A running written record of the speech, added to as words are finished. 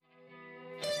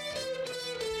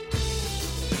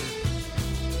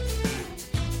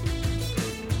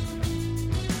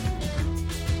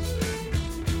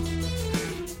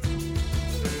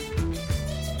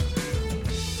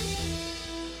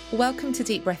Welcome to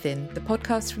Deep Breath In, the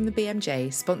podcast from the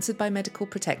BMJ, sponsored by Medical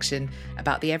Protection,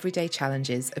 about the everyday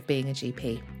challenges of being a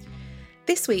GP.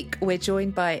 This week, we're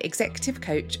joined by executive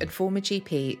coach and former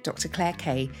GP, Dr. Claire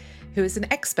Kay, who is an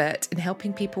expert in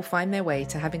helping people find their way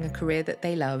to having a career that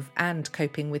they love and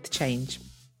coping with change.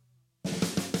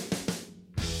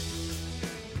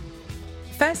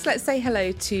 First, let's say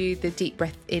hello to the Deep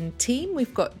Breath In team.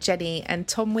 We've got Jenny and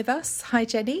Tom with us. Hi,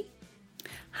 Jenny.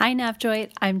 Hi,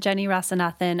 Navjoyt. I'm Jenny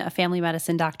Rasanathan, a family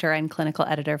medicine doctor and clinical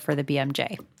editor for the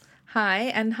BMJ. Hi,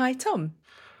 and hi, Tom.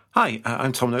 Hi,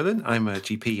 I'm Tom Nolan. I'm a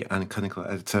GP and clinical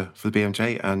editor for the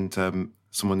BMJ and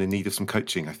someone in need of some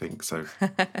coaching, I think. So,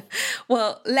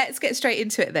 Well, let's get straight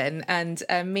into it then and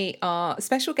meet our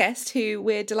special guest who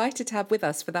we're delighted to have with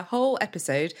us for the whole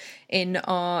episode in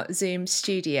our Zoom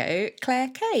studio, Claire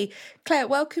Kay. Claire,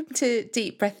 welcome to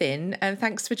Deep Breath In and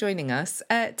thanks for joining us.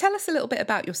 Tell us a little bit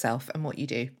about yourself and what you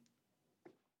do.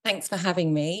 Thanks for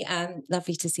having me.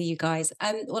 Lovely to see you guys.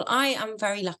 Well, I am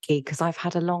very lucky because I've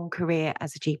had a long career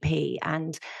as a GP,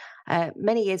 and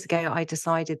many years ago, I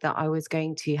decided that I was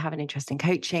going to have an interest in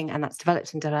coaching, and that's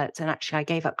developed and developed. And actually, I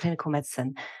gave up clinical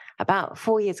medicine about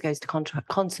 4 years ago to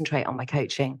concentrate on my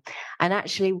coaching. And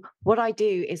actually, what I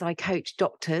do is I coach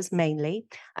doctors mainly.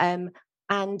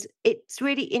 And it's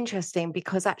really interesting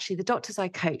because actually the doctors I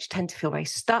coach tend to feel very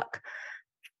stuck,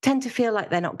 tend to feel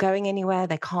like they're not going anywhere.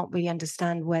 They can't really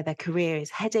understand where their career is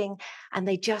heading, and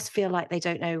they just feel like they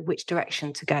don't know which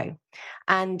direction to go.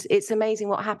 And it's amazing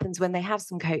what happens when they have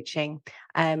some coaching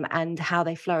and how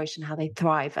they flourish and how they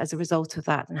thrive as a result of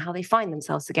that, and how they find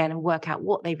themselves again and work out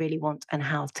what they really want and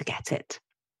how to get it.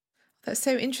 That's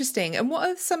so interesting. And what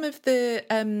are some of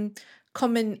the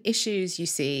common issues you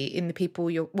see in the people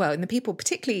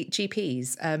particularly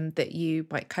GPs, that you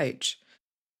might coach?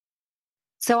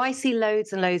 So I see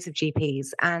loads and loads of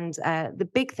GPs, and the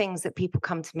big things that people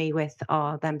come to me with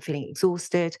are them feeling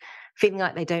exhausted, feeling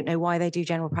like they don't know why they do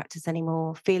general practice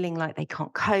anymore, feeling like they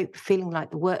can't cope, feeling like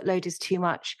the workload is too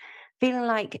much, feeling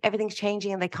like everything's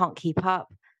changing and they can't keep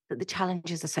up, that the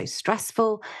challenges are so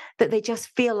stressful, that they just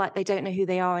feel like they don't know who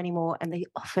they are anymore, and they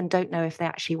often don't know if they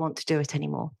actually want to do it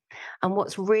anymore. And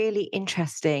what's really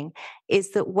interesting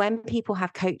is that when people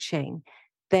have coaching,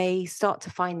 they start to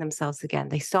find themselves again.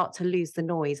 They start to lose the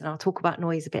noise. And I'll talk about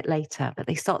noise a bit later, but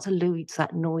they start to lose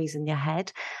that noise in their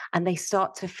head, and they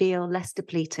start to feel less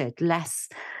depleted,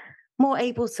 more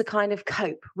able to kind of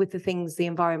cope with the things, the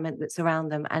environment that's around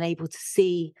them, and able to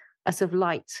see a sort of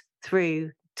light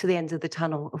through to the end of the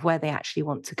tunnel of where they actually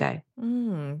want to go.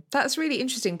 That's really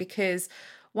interesting because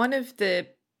one of the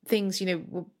things,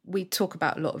 we talk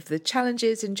about a lot of the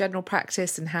challenges in general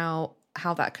practice and how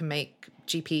that can make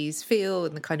GPs feel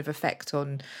and the kind of effect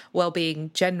on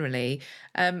well-being generally.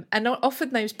 And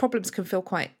often those problems can feel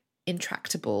quite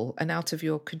intractable and out of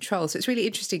your control. So it's really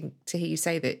interesting to hear you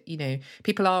say that,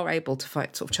 people are able to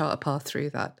sort of chart a path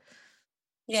through that.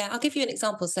 Yeah, I'll give you an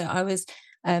example. So I was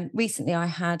recently, I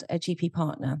had a GP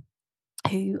partner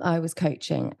who I was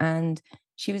coaching, and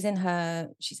she's in her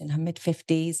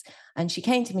mid-50s, and she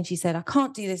came to me and she said, I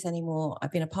can't do this anymore.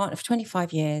 I've been a partner for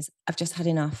 25 years. I've just had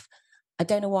enough. I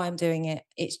don't know why I'm doing it.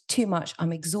 It's too much.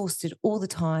 I'm exhausted all the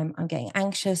time. I'm getting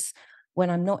anxious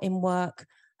when I'm not in work.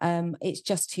 It's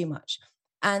just too much.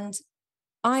 And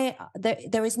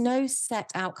there is no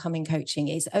set outcome in coaching.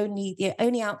 The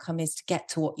only outcome is to get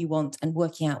to what you want and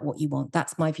working out what you want.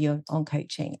 That's my view on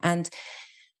coaching. And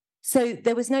so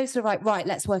there was no sort of right,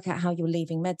 let's work out how you're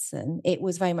leaving medicine. It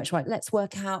was very much let's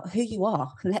work out who you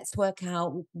are. Let's work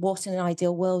out what in an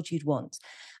ideal world you'd want.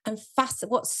 And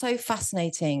what's so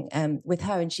fascinating with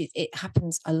her, and it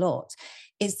happens a lot,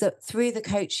 is that through the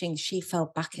coaching, she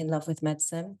fell back in love with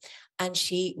medicine, and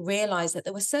she realized that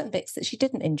there were certain bits that she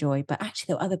didn't enjoy, but actually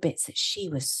there were other bits that she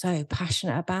was so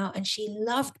passionate about, and she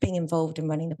loved being involved in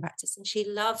running the practice, and she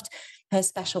loved her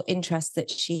special interests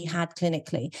that she had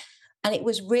clinically. And it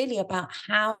was really about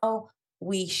how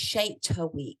we shaped her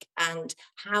week and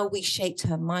how we shaped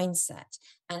her mindset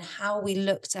and how we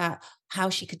looked at how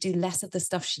she could do less of the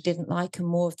stuff she didn't like and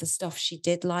more of the stuff she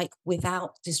did like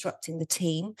without disrupting the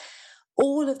team.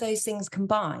 All of those things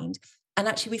combined. And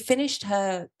actually, we finished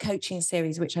her coaching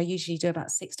series, which I usually do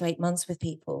about 6 to 8 months with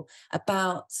people.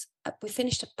 We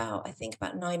finished I think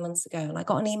about 9 months ago. And I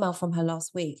got an email from her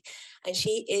last week, and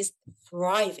she is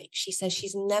thriving. She says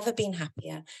she's never been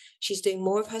happier. She's doing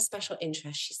more of her special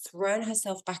interest. She's thrown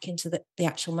herself back into the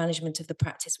actual management of the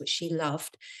practice, which she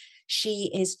loved.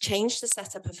 She has changed the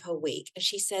setup of her week. And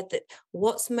she said that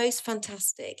what's most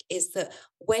fantastic is that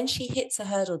when she hits a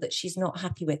hurdle that she's not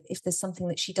happy with, if there's something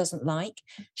that she doesn't like,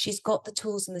 she's got the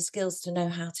tools and the skills to know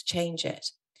how to change it.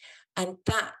 And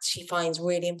that she finds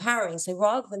really empowering. So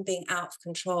rather than being out of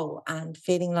control and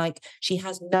feeling like she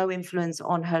has no influence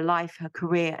on her life, her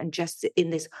career, and just in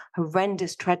this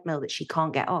horrendous treadmill that she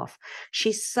can't get off,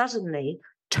 she's suddenly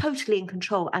totally in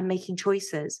control and making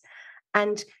choices.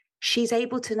 And she's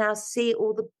able to now see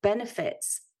all the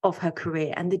benefits of her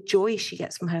career and the joy she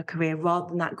gets from her career, rather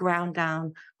than that ground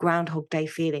down, Groundhog Day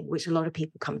feeling, which a lot of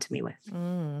people come to me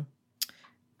with.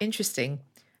 Interesting.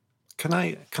 Can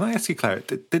I ask you, Claire,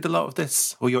 did a lot of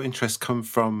this or your interest come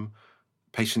from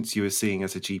patients you were seeing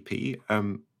as a GP?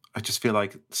 I just feel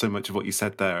like so much of what you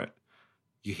said there,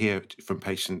 you hear from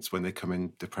patients when they come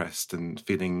in depressed and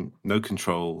feeling no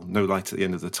control, no light at the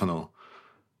end of the tunnel.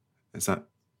 Is that?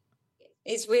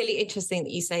 It's really interesting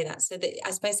that you say that. So I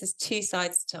suppose there's two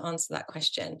sides to answer that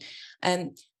question.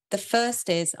 The first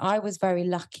is, I was very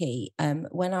lucky.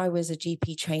 When I was a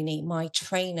GP trainee, my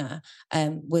trainer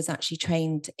was actually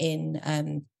trained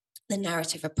in the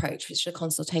narrative approach, which is a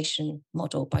consultation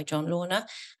model by John Lorna,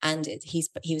 and he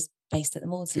was based at the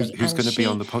Maudsley. Who's going to be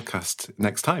on the podcast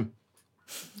next time?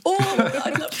 Oh,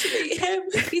 I'd love to meet him.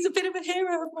 He's a bit of a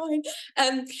hero of mine.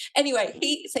 Anyway,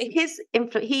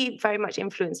 he very much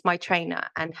influenced my trainer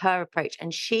and her approach,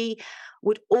 and she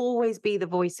would always be the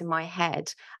voice in my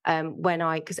head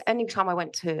because any time I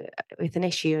went with an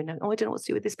issue and I don't know what to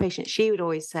do with this patient, she would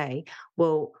always say,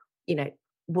 well,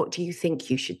 what do you think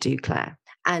you should do, Claire?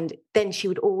 And then she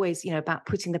would always, about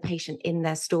putting the patient in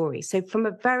their story. So from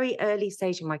a very early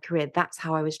stage in my career, that's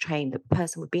how I was trained. The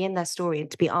person would be in their story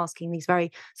and to be asking these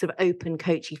very sort of open,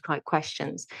 coachy type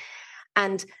questions.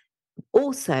 And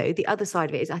also, the other side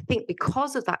of it is, I think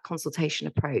because of that consultation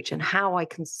approach and how I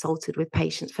consulted with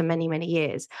patients for many, many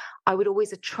years, I would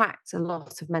always attract a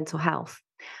lot of mental health.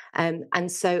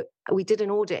 And so we did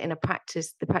an audit in the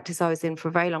practice I was in for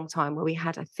a very long time, where we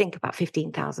had, I think, about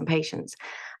 15,000 patients.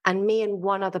 And me and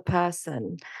one other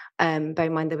person, bear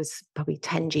in mind there was probably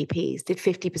 10 GPs, did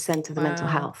 50% of the mental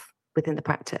health within the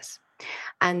practice.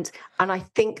 And I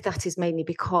think that is mainly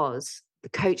because the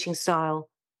coaching style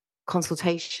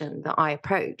consultation that I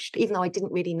approached, even though I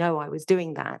didn't really know I was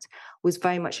doing that, was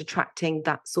very much attracting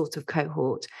that sort of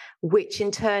cohort, which in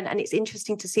turn, and it's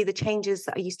interesting to see the changes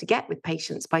that I used to get with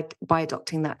patients by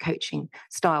adopting that coaching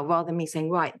style, rather than me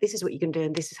saying, right, this is what you're going to do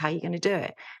and this is how you're going to do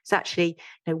it. It's actually,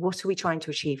 what are we trying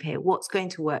to achieve here? What's going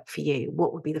to work for you?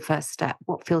 What would be the first step?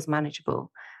 What feels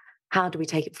manageable? How do we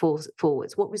take it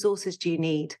forwards? What resources do you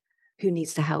need? Who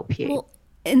needs to help you? Well,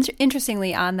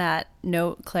 interestingly, on that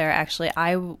note, Claire, actually,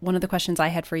 one of the questions I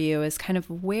had for you is kind of,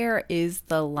 where is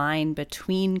the line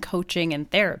between coaching and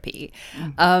therapy?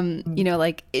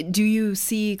 Do you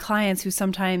see clients who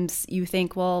sometimes you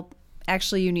think, well,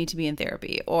 actually you need to be in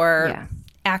therapy, or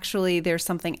actually there's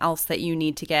something else that you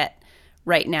need to get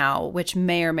right now, which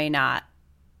may or may not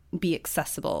be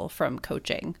accessible from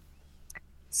coaching?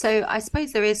 So I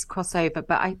suppose there is crossover,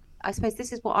 but I suppose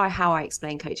this is how I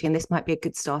explain coaching, and this might be a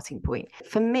good starting point.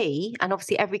 For me, and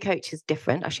obviously every coach is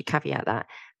different, I should caveat that.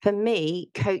 For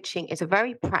me, coaching is a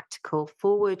very practical,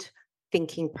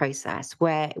 forward-thinking process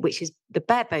which is the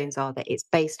bare bones are that it's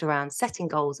based around setting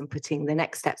goals and putting the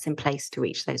next steps in place to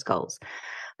reach those goals.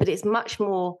 But it's much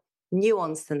more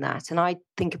nuanced than that, and I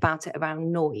think about it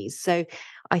around noise. So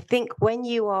I think when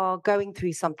you are going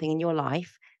through something in your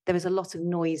life, there is a lot of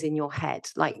noise in your head,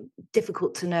 like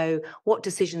difficult to know what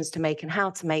decisions to make and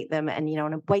how to make them. And,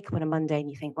 on a wake up on a Monday and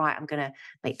you think, right, I'm going to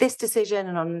make this decision.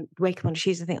 And on wake up on a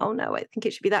Tuesday, think, oh no, I think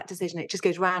it should be that decision. It just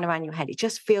goes round and around your head. It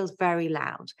just feels very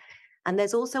loud. And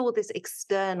there's also all this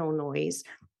external noise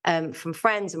from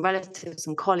friends and relatives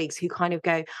and colleagues who kind of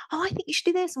go, oh, I think you should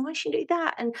do this and why should you do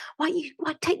that? And why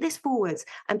take this forwards?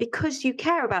 And because you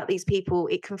care about these people,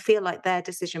 it can feel like their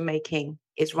decision making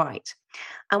is right.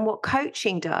 And what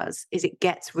coaching does is it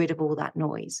gets rid of all that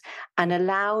noise and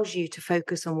allows you to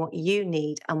focus on what you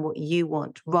need and what you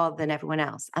want rather than everyone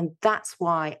else. And that's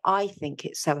why I think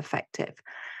it's so effective.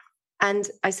 And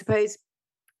I suppose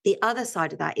the other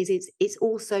side of that is it's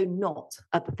also not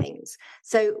other things.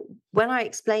 So when I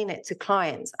explain it to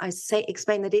clients, I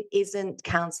explain that it isn't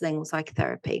counselling or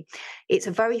psychotherapy. It's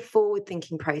a very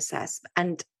forward-thinking process.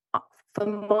 And for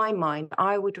my mind,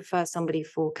 I would refer somebody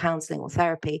for counselling or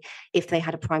therapy if they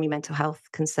had a primary mental health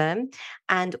concern.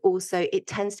 And also, it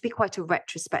tends to be quite a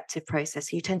retrospective process.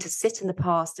 So you tend to sit in the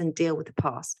past and deal with the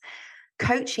past.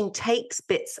 Coaching takes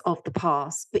bits of the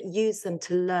past, but use them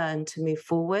to learn to move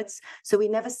forwards. So we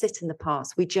never sit in the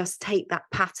past. We just take that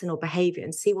pattern or behavior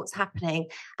and see what's happening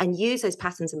and use those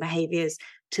patterns and behaviors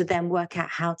to then work out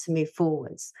how to move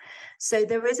forwards. So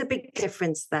there is a big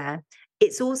difference there.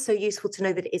 It's also useful to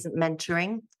know that it isn't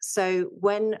mentoring. So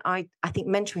when I think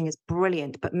mentoring is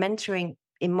brilliant, but mentoring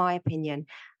in my opinion,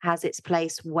 has its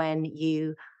place when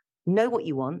you know what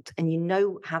you want and you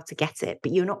know how to get it,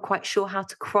 but you're not quite sure how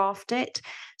to craft it.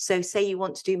 So say you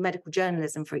want to do medical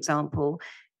journalism, for example.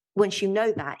 Once you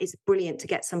know that, it's brilliant to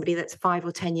get somebody that's 5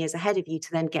 or 10 years ahead of you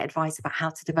to then get advice about how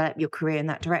to develop your career in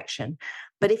that direction.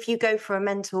 But if you go for a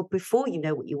mentor before you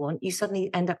know what you want, you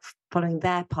suddenly end up following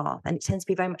their path. And it tends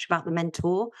to be very much about the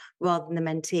mentor rather than the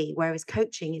mentee, whereas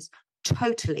coaching is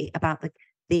totally about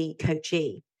the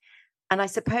coachee. And I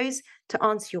suppose to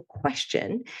answer your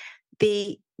question,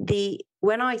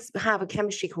 when I have a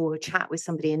chemistry call or a chat with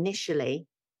somebody initially,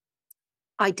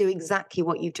 I do exactly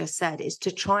what you just said, is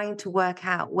to trying to work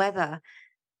out whether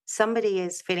somebody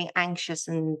is feeling anxious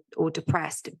or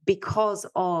depressed because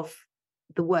of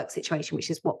the work situation,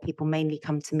 which is what people mainly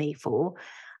come to me for,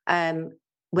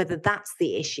 whether that's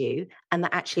the issue, and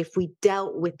that actually if we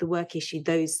dealt with the work issue,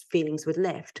 those feelings would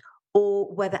lift,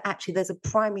 or whether actually there's a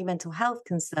primary mental health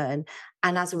concern,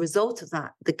 and as a result of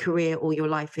that, the career or your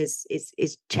life is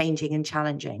changing and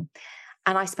challenging.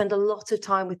 And I spend a lot of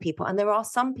time with people. And there are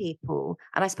some people,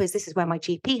 and I suppose this is where my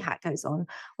GP hat goes on,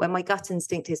 where my gut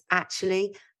instinct is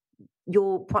actually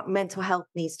your mental health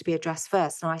needs to be addressed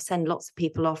first. And I send lots of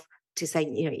people off to say,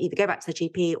 either go back to the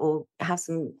GP or have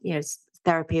some,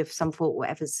 therapy of some sort,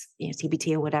 whatever's,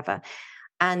 CBT or whatever,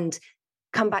 and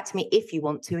come back to me if you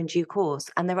want to in due course.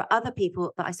 And there are other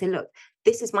people that I say, look,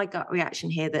 this is my gut reaction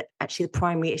here, that actually the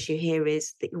primary issue here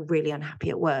is that you're really unhappy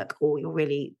at work, or you're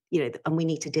really, and we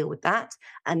need to deal with that.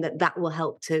 And that will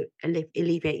help to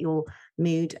alleviate your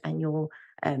mood and your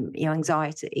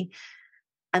anxiety.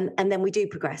 And then we do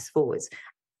progress forwards.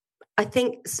 I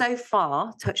think so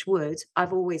far, touch wood,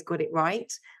 I've always got it right.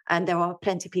 And there are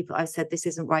plenty of people I've said, this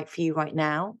isn't right for you right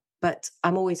now. But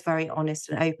I'm always very honest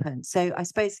and open. So I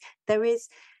suppose there is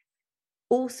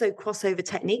also crossover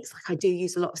techniques. Like I do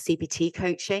use a lot of CBT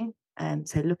coaching.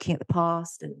 So looking at the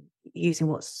past and using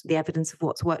what's the evidence of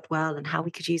what's worked well and how we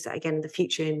could use that again in the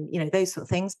future, and those sort of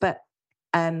things. But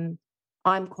I'm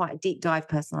quite a deep dive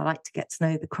person. I like to get to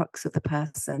know the crux of the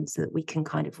person so that we can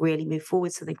kind of really move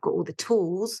forward, so they've got all the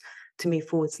tools to move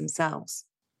forwards themselves.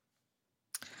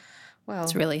 Well,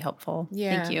 it's really helpful.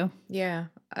 Yeah, thank you. Yeah.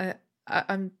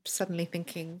 I'm suddenly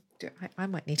thinking, I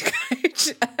might need a coach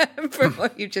from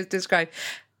what you just described.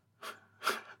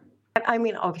 I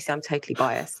mean, obviously, I'm totally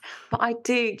biased, but I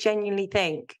do genuinely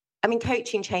think,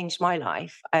 coaching changed my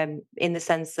life in the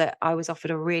sense that I was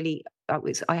offered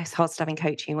I started having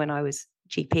coaching when I was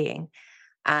GPing,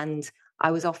 and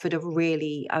I was offered a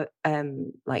really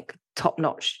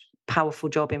top-notch, powerful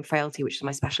job in frailty, which is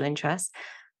my special interest.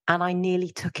 And I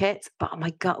nearly took it, but my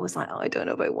gut was like, I don't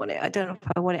know if I want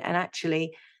it. And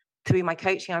actually, through my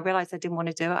coaching, I realized I didn't want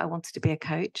to do it. I wanted to be a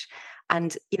coach.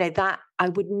 And, that I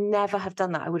would never have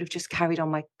done that. I would have just carried on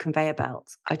my conveyor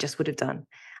belt. I just would have done.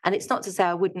 And it's not to say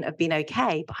I wouldn't have been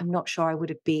okay, but I'm not sure I would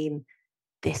have been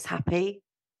this happy.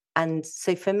 And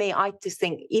so for me, I just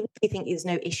think, even if you think there's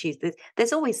no issues,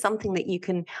 there's always something that you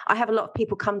can. I have a lot of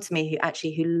people come to me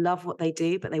who love what they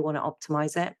do, but they want to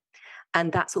optimize it. And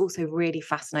that's also really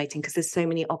fascinating because there's so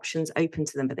many options open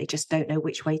to them, but they just don't know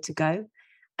which way to go.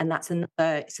 And that's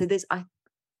another. So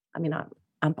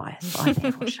I'm biased, but I think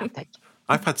everyone should take.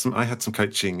 I had some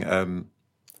coaching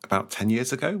about 10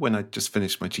 years ago when I just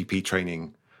finished my GP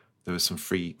training. There was some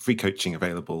free coaching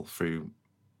available through,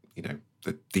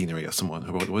 the deanery or someone,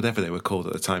 or whatever they were called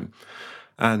at the time.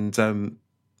 And and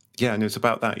it was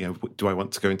about that. Do I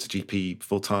want to go into GP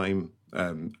full time?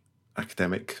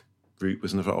 Academic route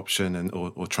was another option, and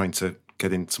or trying to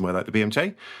get in somewhere like the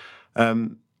BMJ.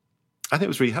 I think it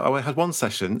was really helpful. I had one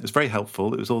session. It was very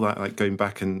helpful. It was all that, like going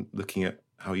back and looking at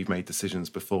how you've made decisions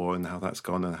before and how that's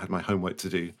gone, and I had my homework to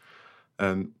do.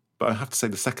 But I have to say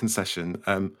the second session,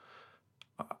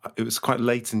 it was quite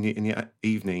late in the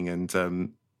evening, and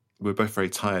we were both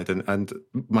very tired. And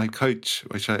my coach,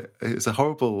 it was a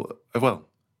horrible, well,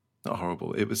 not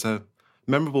horrible, it was a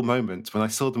memorable moment when I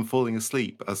saw them falling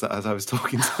asleep as I was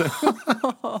talking to them.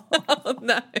 Oh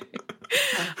no!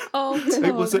 Oh, Tom.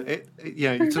 It wasn't.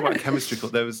 You talk about chemistry.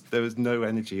 There was no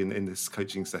energy in this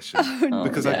coaching session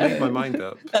because I made my mind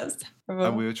up. That's terrible.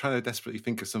 And we were trying to desperately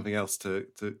think of something else to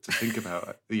think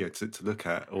about, to look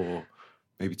at, or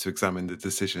maybe to examine the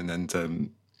decision. And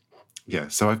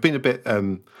so I've been a bit.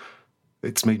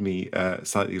 It's made me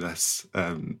slightly less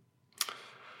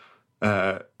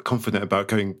confident about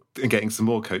going and getting some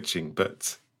more coaching,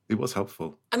 but it was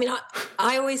helpful.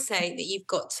 I always say that you've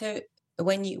got to,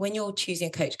 when you're choosing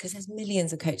a coach, because there's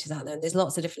millions of coaches out there and there's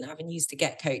lots of different avenues to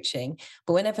get coaching,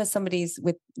 but whenever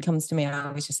comes to me, I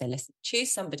always just say, listen,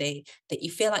 choose somebody that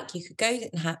you feel like you could go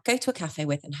to a cafe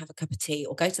with and have a cup of tea,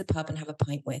 or go to the pub and have a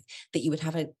pint with, that you would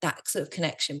have that sort of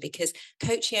connection. Because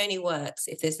coaching only works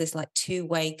if there's this like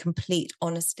two-way complete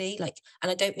honesty,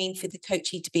 and I don't mean for the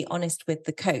coachee to be honest with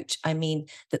the coach, I mean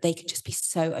that they can just be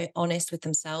so honest with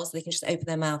themselves, they can just open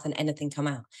their mouth and anything come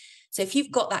out. So if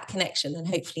you've got that connection, then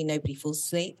hopefully nobody falls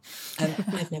asleep.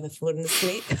 I've never fallen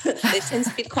asleep. There tends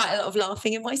to be quite a lot of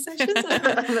laughing in my sessions.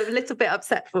 I'm a little bit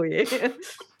upset for you.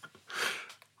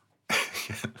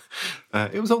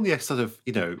 It was only a sort of,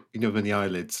 when the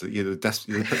eyelids, you're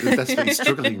desperately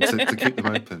struggling to keep them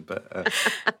open. But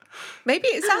maybe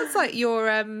it sounds like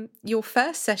your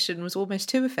first session was almost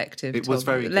too effective. It was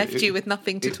very good. Left you with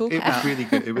nothing to talk about. It was really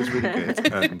good. It was really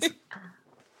good. And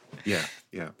yeah.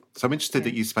 So I'm interested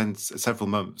that you spent several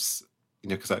months,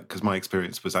 because my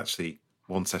experience was actually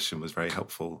one session was very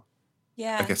helpful.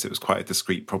 Yeah. I guess it was quite a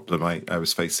discrete problem I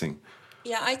was facing.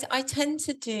 Yeah, I tend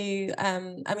to do,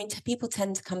 people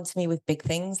tend to come to me with big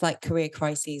things like career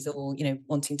crises or,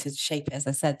 wanting to shape it, as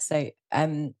I said. So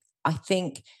I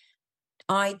think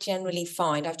I generally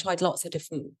find, I've tried lots of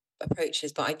different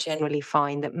approaches, but I generally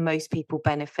find that most people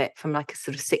benefit from like a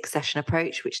sort of 6-session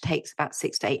approach, which takes about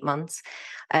 6 to 8 months,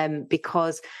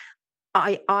 because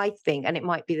I think, and it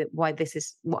might be that why this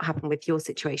is what happened with your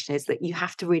situation, is that you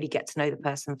have to really get to know the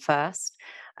person first.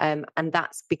 And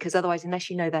that's because otherwise, unless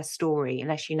you know their story,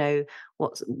 unless you know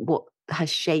what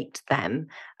has shaped them,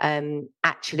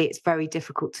 actually it's very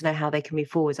difficult to know how they can move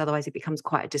forwards. Otherwise it becomes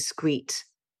quite a discrete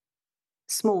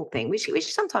small thing, which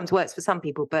sometimes works for some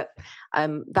people, but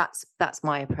that's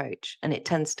my approach, and it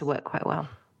tends to work quite well.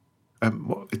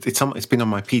 It's been on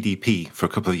my PDP for a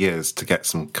couple of years to get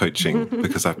some coaching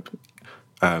because I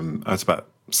was about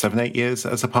 7-8 years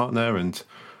as a partner, and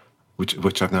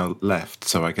which I've now left.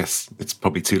 So I guess it's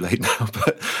probably too late now.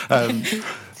 But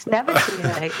it's never too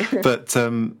late. But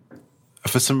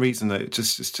for some reason, it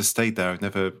just stayed there. I've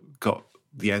never got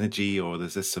the energy, or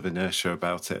there's this sort of inertia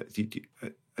about it.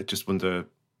 I just wonder.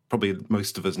 Probably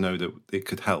most of us know that it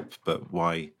could help, but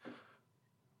why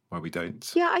we don't?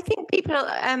 Yeah, I think people.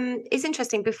 It's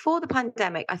interesting. Before the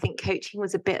pandemic, I think coaching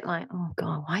was a bit like, oh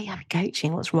God, why are you having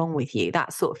coaching? What's wrong with you?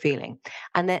 That sort of feeling.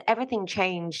 And then everything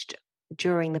changed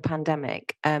during the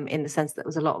pandemic, in the sense that there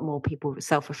was a lot more people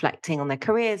self-reflecting on their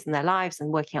careers and their lives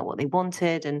and working out what they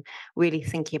wanted and really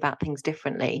thinking about things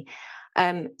differently.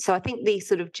 So I think the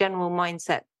sort of general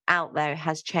mindset out there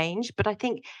has changed, but I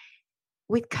think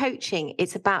with coaching,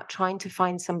 it's about trying to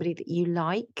find somebody that you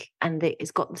like and that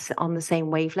is got on the same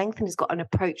wavelength and has got an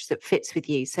approach that fits with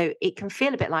you. So it can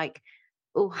feel a bit like,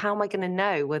 oh, how am I going to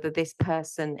know whether this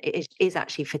person is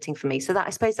actually fitting for me? So that, I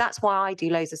suppose that's why I do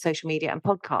loads of social media and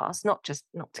podcasts, not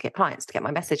to get clients, to get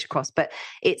my message across, but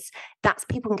that's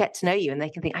people can get to know you and they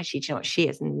can think, actually, do you know what, she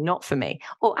is not for me.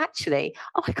 Or actually,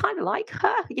 oh, I kind of like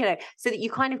her, so that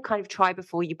you kind of try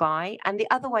before you buy. And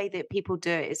the other way that people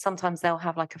do it is sometimes they'll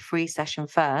have like a free session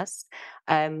first,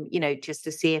 just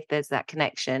to see if there's that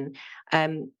connection.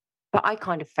 But I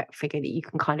kind of figure that you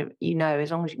can kind of,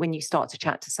 as long as when you start to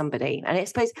chat to somebody, and I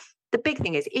suppose the big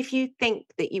thing is if you think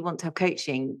that you want to have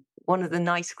coaching, one of the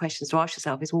nice questions to ask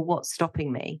yourself is, well, what's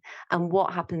stopping me? And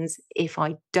what happens if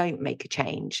I don't make a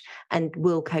change? And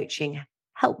will coaching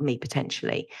help me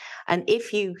potentially? And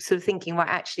if you sort of thinking, well,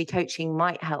 actually coaching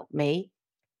might help me,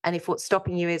 and if what's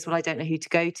stopping you is, well, I don't know who to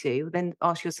go to, then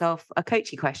ask yourself a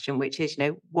coaching question, which is,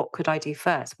 what could I do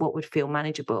first? What would feel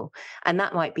manageable? And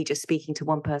that might be just speaking to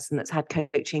one person that's had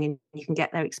coaching and you can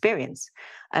get their experience.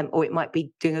 Or it might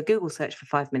be doing a Google search for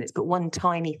 5 minutes, but one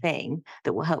tiny thing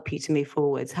that will help you to move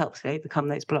forwards, help to overcome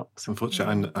those blocks.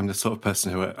 Unfortunately, I'm the sort of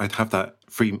person who I'd have that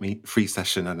free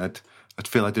session and I'd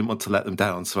feel I didn't want to let them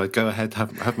down. So I'd go ahead,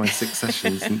 have my 6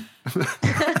 sessions and...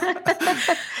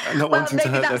 Not wanting to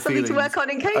hurt that's something feelings. To work on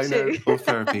in coaching. Or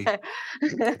therapy. I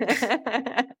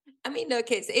mean,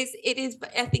 look, it is.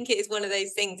 I think it is one of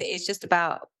those things. It is just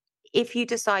about, if you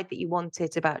decide that you want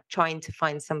it, about trying to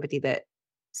find somebody that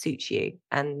suits you,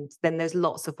 and then there's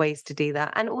lots of ways to do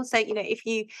that. And also,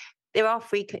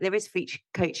 there is free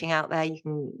coaching out there. You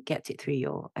can get it through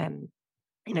your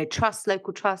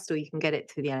local trust, or you can get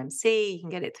it through the LMC. You can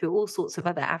get it through all sorts of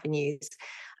other avenues.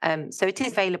 So it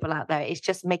is available out there. It's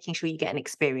just making sure you get an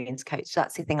experienced coach.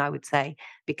 That's the thing I would say,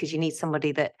 because you need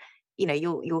somebody that,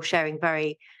 you're sharing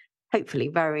hopefully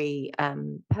very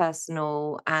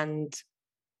personal and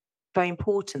very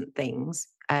important things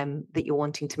that you're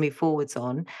wanting to move forwards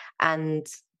on. And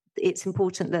it's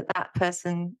important that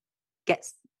person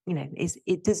gets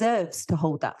it deserves to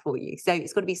hold that for you. So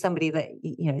it's got to be somebody that,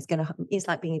 it's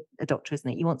like being a doctor, isn't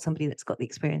it? You want somebody that's got the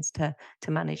experience to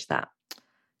manage that.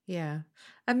 Yeah.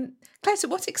 Claire, to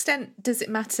what extent does it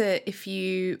matter if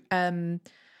you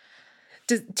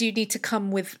do you need to come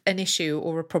with an issue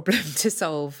or a problem to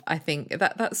solve? I think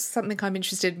that's something I'm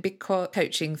interested in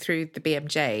coaching through the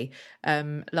BMJ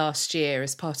last year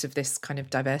as part of this kind of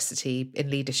diversity in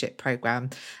leadership program.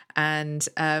 And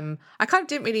I kind of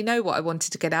didn't really know what I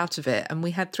wanted to get out of it. And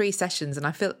we had 3 sessions, and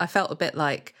I felt a bit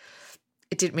like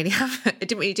it didn't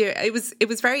really do it. It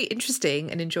was very interesting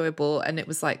and enjoyable, and it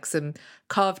was like some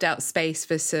carved out space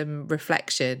for some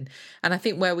reflection. And I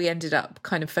think where we ended up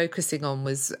kind of focusing on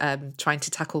was trying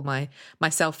to tackle my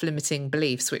self-limiting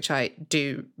beliefs, which I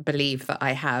do believe that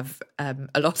I have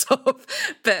a lot of.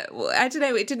 But I don't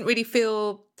know, it didn't really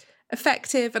feel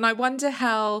effective. And I wonder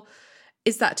how.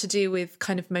 Is that to do with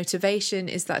kind of motivation?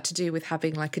 Is that to do with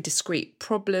having like a discrete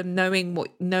problem, knowing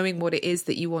what it is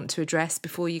that you want to address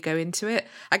before you go into it?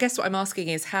 I guess what I'm asking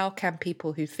is, how can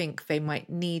people who think they might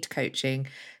need coaching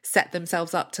set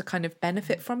themselves up to kind of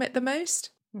benefit from it the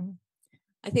most?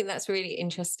 I think that's really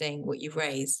interesting what you've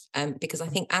raised, because I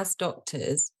think as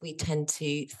doctors, we tend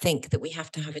to think that we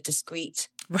have to have a discrete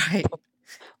problem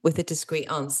with a discrete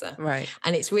answer. Right.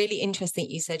 And it's really interesting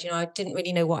you said, I didn't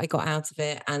really know what I got out of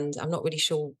it, and I'm not really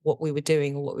sure what we were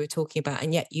doing or what we were talking about.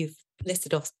 And yet you've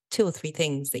listed off 2 or 3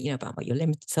 things that, about your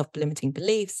self-limiting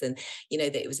beliefs, and,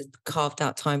 that it was a carved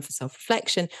out time for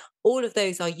self-reflection. All of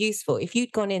those are useful. If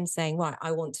you'd gone in saying, right,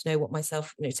 I want to know what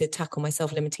myself, to tackle my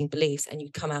self-limiting beliefs, and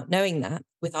you'd come out knowing that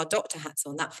with our doctor hats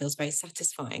on, that feels very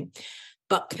satisfying.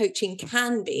 But coaching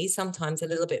can be sometimes a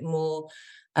little bit more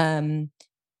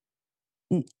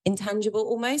intangible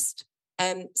almost.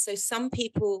 So some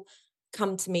people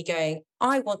come to me going,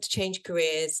 I want to change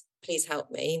careers, please help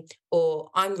me. Or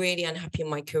I'm really unhappy in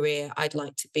my career, I'd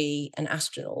like to be an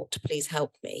astronaut, please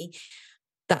help me.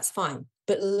 That's fine.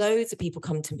 But loads of people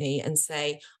come to me and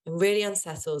say, I'm really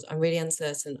unsettled, I'm really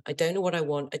uncertain, I don't know what I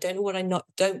want, I don't know what I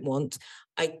don't want,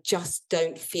 I just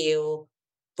don't feel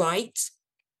right.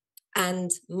 And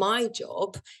my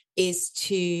job is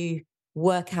to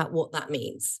work out what that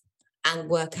means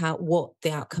and work out what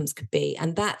the outcomes could be.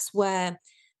 And that's where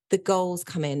the goals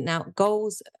come in. Now,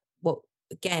 goals,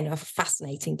 again, are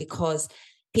fascinating because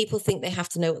people think they have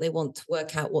to know what they want to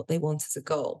work out what they want as a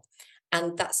goal.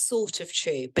 And that's sort of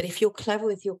true. But if you're clever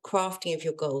with your crafting of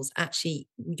your goals, actually,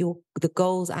 the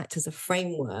goals act as a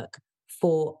framework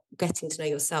for getting to know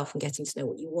yourself and getting to know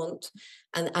what you want.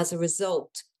 And as a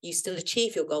result, you still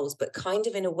achieve your goals, but kind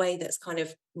of in a way that's kind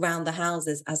of round the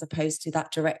houses, as opposed to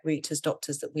that direct route as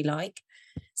doctors that we like.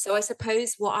 So I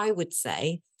suppose what I would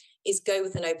say is go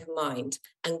with an open mind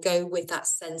and go with that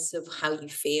sense of how you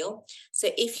feel. So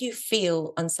if you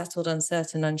feel unsettled,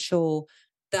 uncertain, unsure,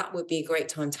 that would be a great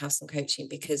time to have some coaching,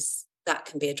 because that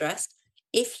can be addressed.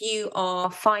 If you are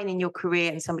fine in your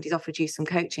career and somebody's offered you some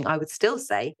coaching, I would still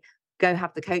say, go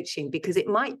have the coaching, because it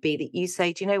might be that you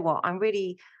say, do you know what, I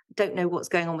really don't know what's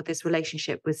going on with this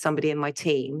relationship with somebody in my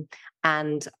team,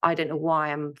 and I don't know why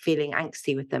I'm feeling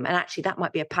angsty with them. And actually that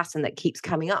might be a pattern that keeps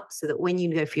coming up, so that when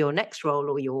you go for your next role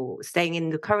or you're staying in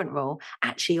the current role,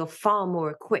 actually you're far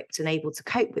more equipped and able to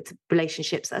cope with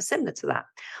relationships that are similar to that.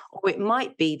 Or it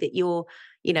might be that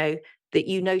that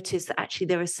you notice that actually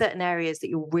there are certain areas that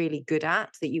you're really good at,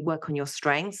 that you work on your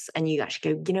strengths, and you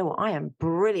actually go, you know what, I am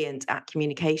brilliant at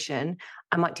communication,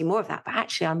 I might do more of that, but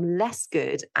actually I'm less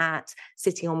good at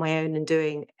sitting on my own and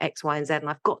doing X, Y, and Z, and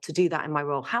I've got to do that in my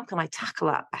role. How can I tackle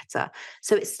that better?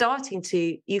 So it's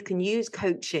you can use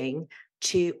coaching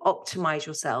to optimize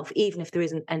yourself, even if there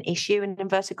isn't an issue, in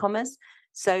inverted commas.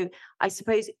 So I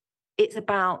suppose it's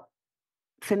about,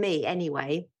 for me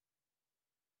anyway,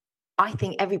 I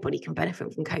think everybody can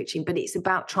benefit from coaching, but it's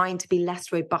about trying to be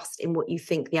less robust in what you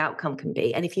think the outcome can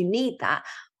be. And if you need that,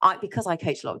 because I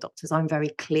coach a lot of doctors, I'm very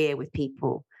clear with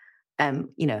people,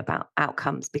 about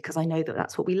outcomes, because I know that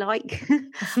that's what we like.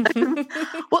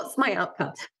 What's my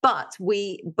outcome? But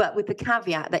with the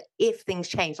caveat that if things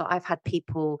change, like I've had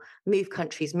people move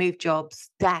countries, move jobs,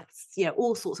 deaths,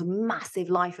 all sorts of massive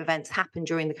life events happen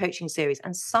during the coaching series.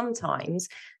 And sometimes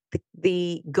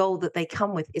the goal that they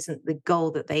come with isn't the goal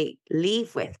that they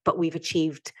leave with, but we've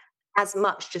achieved as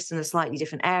much, just in a slightly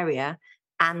different area.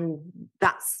 And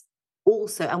that's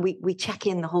also, and we check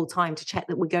in the whole time to check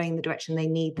that we're going in the direction they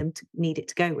need it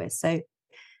to go with. So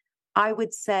I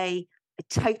would say I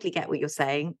totally get what you're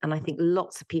saying, and I think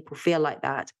lots of people feel like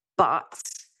that, but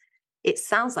it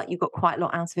sounds like you got quite a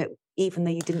lot out of it, even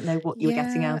though you didn't know what you were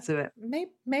getting out of it.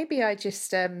 Maybe I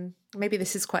just maybe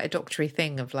this is quite a doctory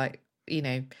thing of like,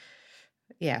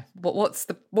 yeah, what was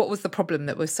the problem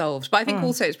that was solved? But I think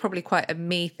also it's probably quite a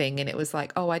me thing, and it was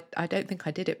like, oh, I don't think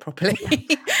I did it properly.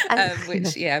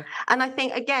 Which and I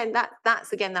think again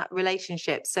that's again that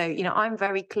relationship. So I'm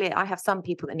very clear. I have some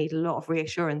people that need a lot of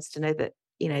reassurance to know that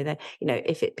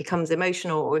if it becomes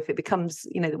emotional or if it becomes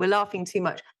that we're laughing too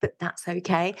much, but that's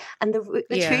okay. And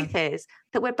the truth is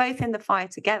that we're both in the fire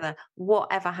together.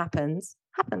 Whatever happens,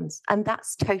 and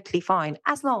that's totally fine,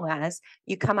 as long as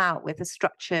you come out with a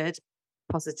structured,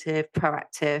 positive,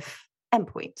 proactive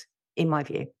endpoint, in my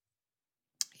view.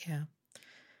 Yeah.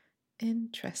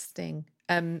 Interesting.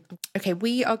 Okay,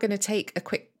 we are going to take a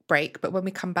quick break, but when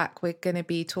we come back, we're going to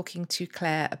be talking to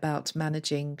Claire about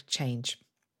managing change.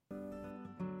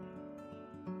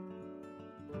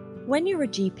 When you're a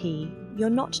GP, you're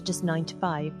not just 9 to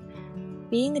 5.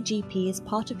 Being a GP is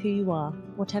part of who you are,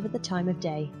 whatever the time of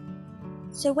day.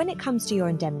 So when it comes to your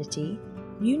indemnity,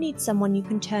 you need someone you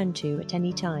can turn to at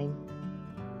any time.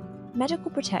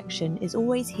 Medical Protection is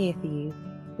always here for you,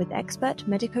 with expert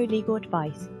medico-legal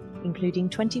advice, including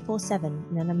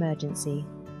 24/7 in an emergency.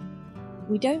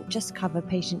 We don't just cover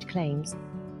patient claims.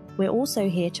 We're also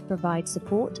here to provide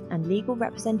support and legal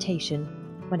representation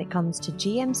when it comes to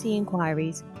GMC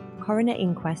inquiries, coroner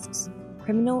inquests,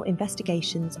 criminal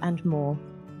investigations, and more.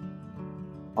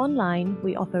 Online,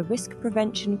 we offer risk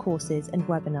prevention courses and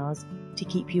webinars to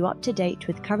keep you up to date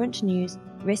with current news,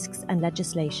 risks, and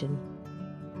legislation.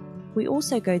 We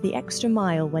also go the extra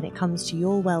mile when it comes to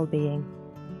your well-being.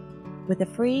 With a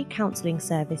free counselling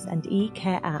service and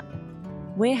e-care app,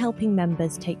 we're helping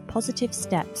members take positive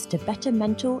steps to better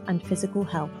mental and physical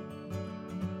health.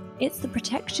 It's the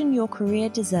protection your career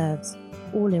deserves,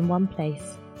 all in one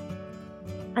place.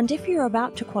 And if you're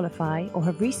about to qualify or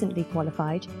have recently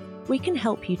qualified, we can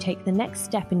help you take the next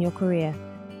step in your career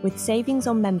with savings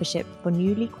on membership for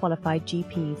newly qualified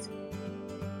GPs.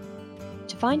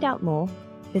 To find out more,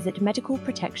 visit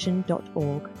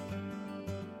medicalprotection.org.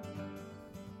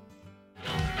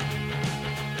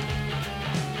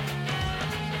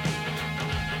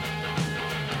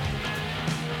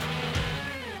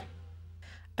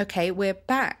 Okay, we're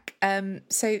back.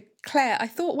 So Claire, I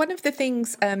thought one of the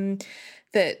things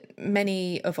that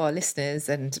many of our listeners,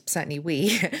 and certainly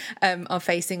we, are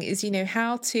facing is,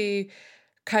 how to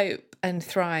cope and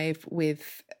thrive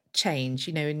with change.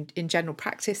 In general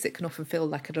practice, it can often feel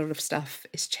like a lot of stuff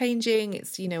is changing.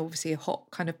 It's, obviously a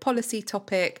hot kind of policy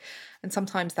topic. And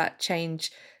sometimes that change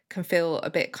can feel a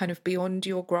bit kind of beyond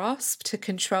your grasp to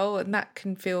control. And that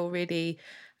can feel really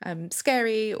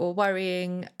scary or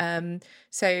worrying.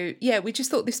 So we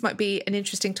just thought this might be an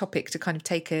interesting topic to kind of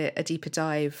take a deeper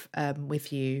dive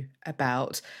with you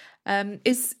about.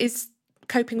 Is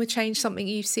coping with change something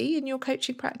you see in your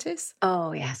coaching practice?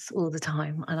 Oh yes, all the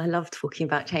time. And I love talking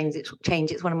about change.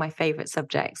 It's one of my favorite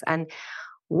subjects. And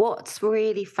what's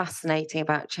really fascinating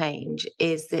about change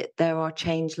is that there are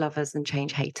change lovers and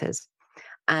change haters.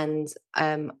 And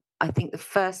I think the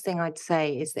first thing I'd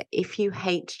say is that if you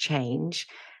hate change,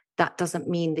 that doesn't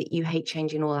mean that you hate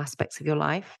change in all aspects of your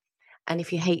life. And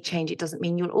if you hate change, it doesn't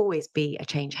mean you'll always be a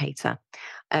change hater.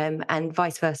 And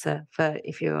vice versa for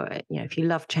if you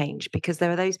love change, because there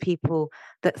are those people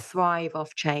that thrive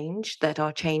off change, that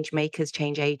are change makers,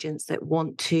 change agents, that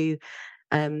want to,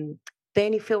 they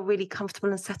only feel really comfortable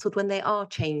and settled when they are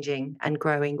changing and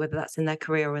growing, whether that's in their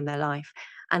career or in their life.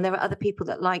 And there are other people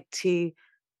that like to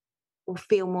or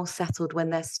feel more settled when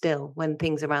they're still, when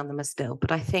things around them are still.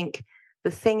 But I think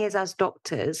the thing is, as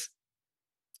doctors,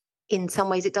 in some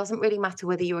ways, it doesn't really matter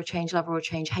whether you're a change lover or a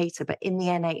change hater, but in the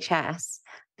NHS,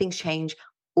 things change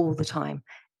all the time,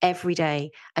 every day.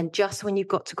 And just when you've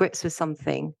got to grips with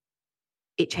something,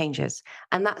 it changes.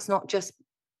 And that's not just,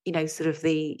 sort of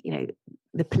the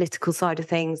political side of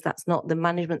things. That's not the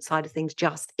management side of things.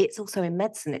 It's also in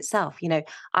medicine itself. I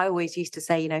always used to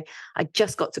say, I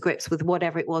just got to grips with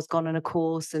whatever it was, gone on a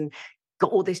course and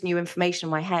got all this new information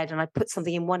in my head, and I put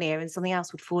something in one ear and something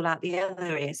else would fall out the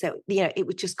other ear. So, it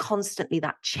would just constantly,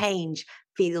 that change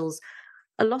feels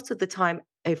a lot of the time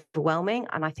overwhelming.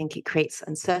 And I think it creates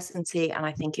uncertainty, and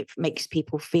I think it makes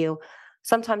people feel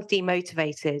sometimes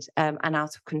demotivated and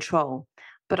out of control.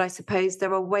 But I suppose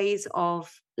there are ways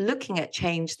of looking at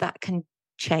change that can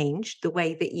change the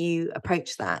way that you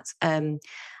approach that. And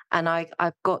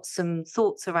I've got some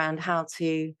thoughts around how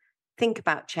to think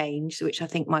about change, which I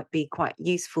think might be quite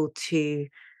useful to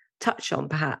touch on,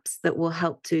 perhaps, that will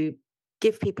help to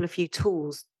give people a few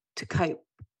tools to cope,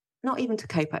 not even to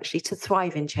cope, actually, to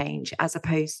thrive in change as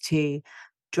opposed to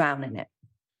drown in it.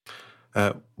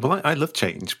 Well, I love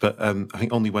change, but I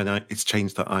think only when it's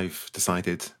change that I've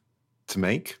decided to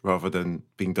make rather than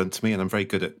being done to me. And I'm very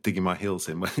good at digging my heels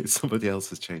in when it's somebody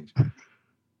else's change.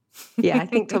 Yeah, I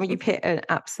think, Tom, you've hit an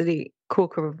absolute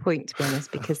corker of a point, to be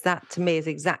honest, because that to me is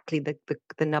exactly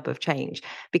the nub of change.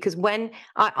 Because when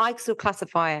I sort of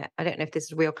classify it, I don't know if this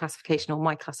is a real classification or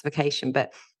my classification,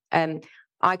 but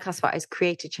I classify it as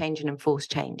created change and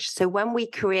enforced change. So when we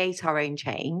create our own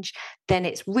change, then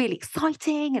it's really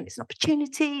exciting and it's an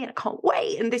opportunity and I can't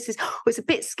wait. And this is, it's a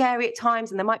bit scary at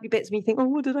times. And there might be bits of me think, oh,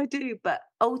 what did I do? But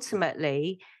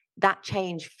ultimately, that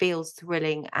change feels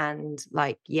thrilling and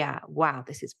like, yeah, wow,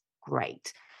 this is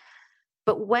great.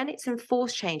 But when it's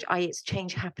enforced change, i.e. it's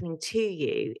change happening to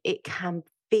you, it can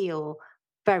feel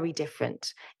very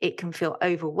different. It can feel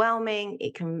overwhelming.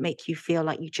 It can make you feel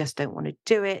like you just don't want to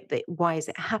do it. That why is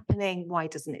it happening? Why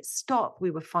doesn't it stop?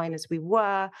 We were fine as we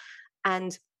were.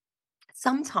 And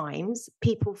sometimes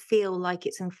people feel like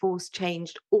it's enforced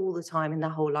change all the time in their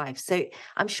whole life. So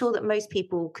I'm sure that most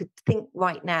people could think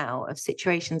right now of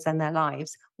situations in their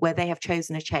lives where they have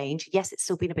chosen a change. Yes, it's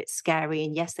still been a bit scary.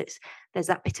 And yes, there's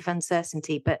that bit of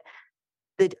uncertainty, but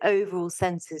the overall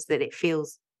sense is that it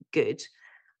feels good.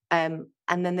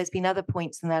 And then there's been other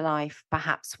points in their life,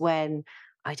 perhaps when,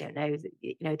 I don't know,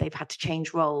 they've had to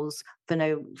change roles for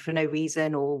no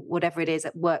reason, or whatever it is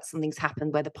at work, something's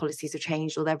happened where the policies have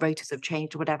changed or their rotas have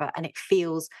changed or whatever. And it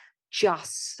feels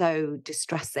just so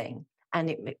distressing and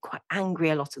it quite angry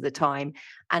a lot of the time.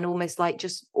 And almost like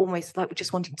just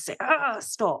wanting to say,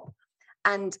 stop.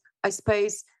 And I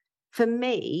suppose for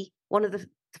me, one of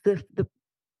the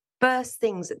first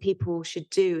things that people should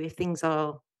do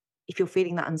if you're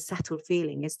feeling that unsettled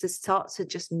feeling, is to start to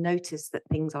just notice that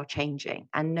things are changing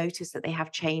and notice that they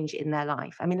have change in their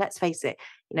life. I mean, let's face it,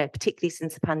 particularly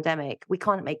since the pandemic, we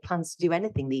can't make plans to do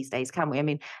anything these days, can we? I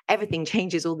mean, everything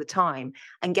changes all the time,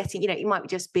 and getting, it might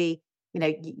just be,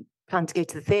 you plan to go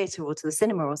to the theatre or to the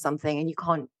cinema or something, and you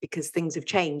can't because things have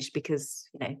changed because,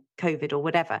 COVID or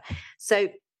whatever. So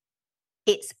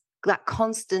it's that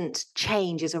constant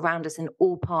change is around us in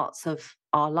all parts of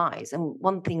our lives. And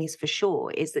one thing is for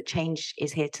sure is that change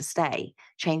is here to stay.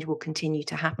 Change will continue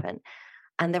to happen.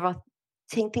 And there are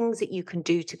things that you can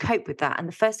do to cope with that. And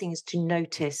the first thing is to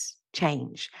notice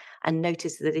change and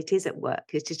notice that it is at work,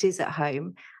 that it is at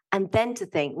home. And then to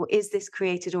think, well, is this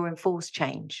created or enforced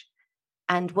change?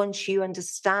 And once you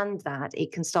understand that,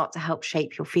 it can start to help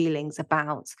shape your feelings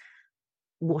about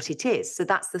what it is. So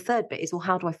that's the third bit is, well,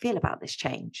 how do I feel about this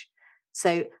change?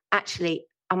 So actually,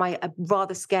 am I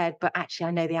rather scared, but actually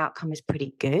I know the outcome is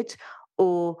pretty good?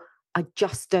 Or I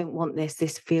just don't want this.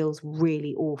 This feels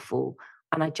really awful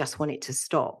and I just want it to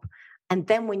stop. And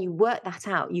then when you work that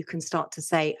out, you can start to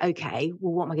say, okay,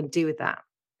 well, what am I going to do with that?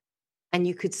 And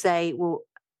you could say, well,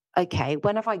 okay,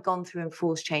 when have I gone through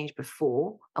enforced change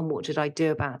before? And what did I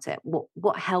do about it?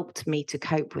 What helped me to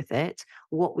cope with it?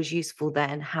 What was useful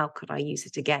then? How could I use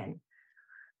it again?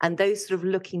 And those sort of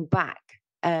looking back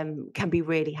can be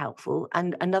really helpful.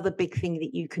 And another big thing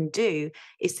that you can do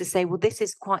is to say, well, this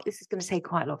is going to take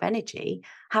quite a lot of energy.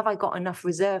 Have I got enough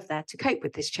reserve there to cope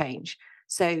with this change?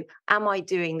 So am I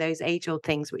doing those age-old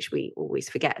things which we always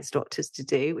forget as doctors to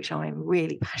do, which I'm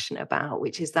really passionate about,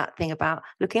 which is that thing about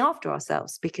looking after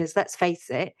ourselves? Because let's face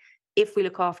it, if we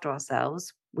look after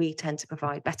ourselves, we tend to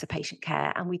provide better patient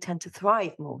care and we tend to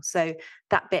thrive more. So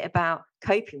that bit about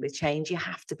coping with change, you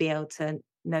have to be able to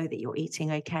know that you're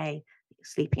eating okay, that you're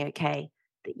sleeping okay,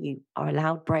 that you are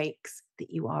allowed breaks,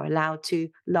 that you are allowed to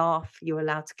laugh, you're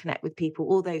allowed to connect with people.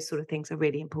 All those sort of things are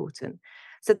really important.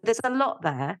 So there's a lot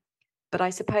there. But I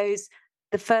suppose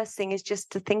the first thing is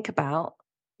just to think about,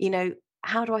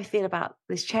 how do I feel about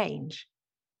this change?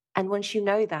 And once you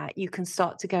know that, you can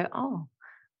start to go, oh,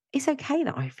 it's okay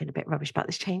that I feel a bit rubbish about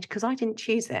this change because I didn't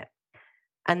choose it.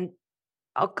 And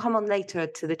I'll come on later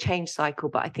to the change cycle,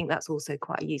 but I think that's also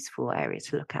quite a useful area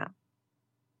to look at.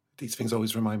 These things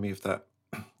always remind me of that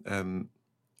in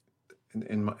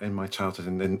my childhood.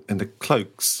 And in the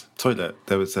Cloaks toilet,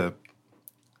 there was a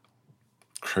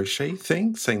crochet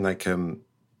thing saying like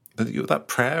that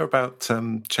prayer about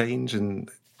change, and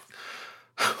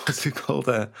what's it called?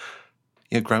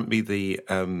 Grant me the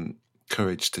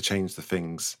courage to change the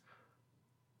things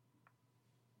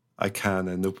I can,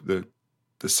 and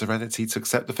the serenity to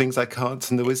accept the things I can't,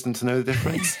 and the wisdom to know the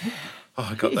difference. Oh,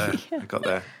 I got there. I got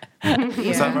there.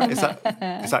 Is that right?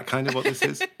 Is that kind of what this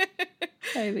is?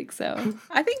 I think so.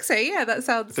 I think so. Yeah, that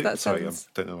sounds. Sorry, I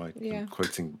don't know. I'm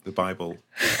quoting the Bible.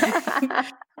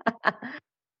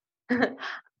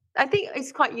 I think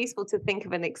it's quite useful to think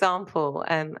of an example.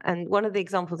 And one of the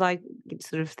examples I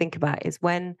sort of think about is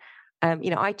when,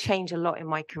 I change a lot in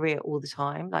my career all the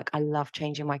time. Like I love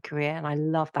changing my career and I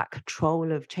love that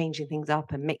control of changing things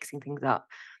up and mixing things up.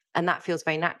 And that feels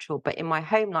very natural. But in my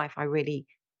home life, I really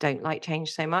don't like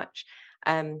change so much.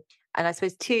 And I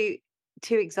suppose two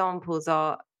two examples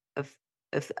are of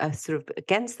sort of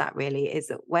against that really is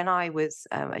that when I was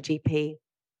a GP,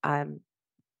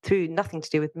 through nothing to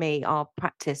do with me, our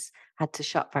practice had to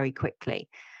shut very quickly.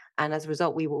 And as a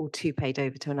result, we were all two-paid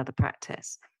over to another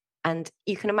practice. And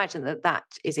you can imagine that that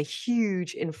is a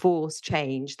huge enforced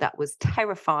change that was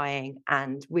terrifying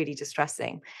and really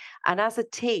distressing. And as a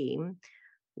team,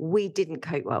 we didn't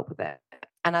cope well with it.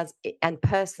 And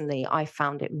personally, I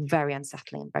found it very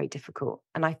unsettling and very difficult.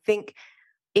 And I think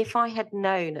if I had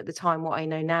known at the time what I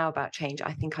know now about change,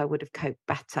 I think I would have coped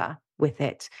better with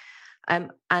it.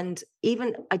 And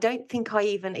even I don't think I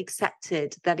even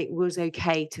accepted that it was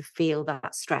okay to feel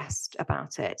that stressed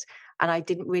about it. And I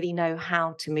didn't really know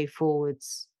how to move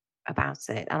forwards about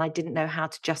it. And I didn't know how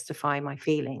to justify my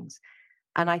feelings.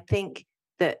 And I think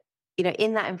that,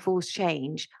 in that enforced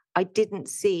change, I didn't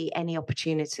see any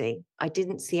opportunity. I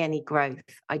didn't see any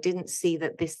growth. I didn't see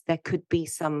that there could be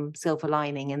some silver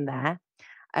lining in there.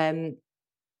 And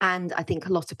I think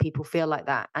a lot of people feel like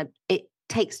that. And it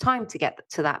takes time to get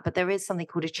to that, but there is something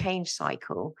called a change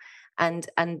cycle. And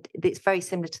it's very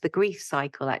similar to the grief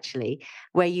cycle, actually,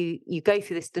 where you go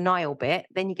through this denial bit,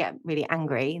 then you get really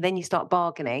angry, then you start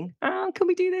bargaining. Oh, can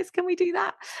we do this? Can we do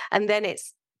that? And then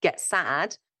it's gets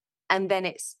sad. And then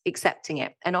it's accepting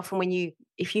it. And often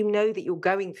if you know that you're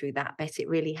going through that bit, it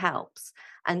really helps.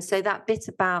 And so that bit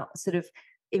about sort of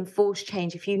enforced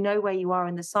change, if you know where you are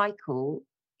in the cycle,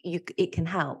 it can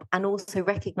help. And also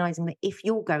recognizing that if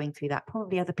you're going through that,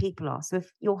 probably other people are. So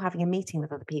if you're having a meeting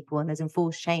with other people and there's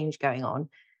enforced change going on,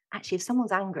 actually, if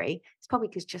someone's angry, it's probably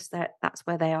because just that's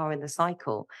where they are in the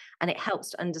cycle. And it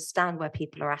helps to understand where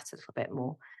people are at a little bit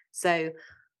more. So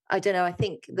I don't know. I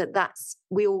think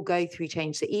we all go through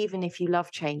change. So even if you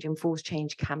love change, enforced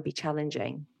change can be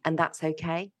challenging, and that's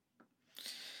okay.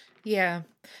 Yeah.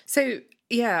 So,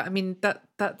 yeah, I mean,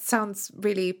 that sounds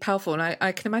really powerful. And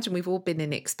I can imagine we've all been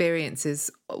in experiences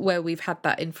where we've had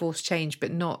that enforced change,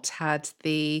 but not had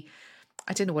I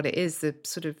don't know what it is, the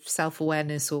sort of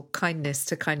self-awareness or kindness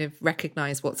to kind of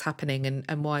recognize what's happening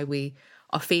and why we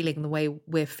are feeling the way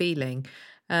we're feeling.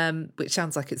 Which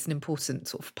sounds like it's an important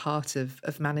sort of part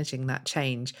of managing that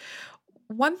change.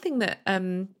 One thing that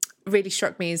really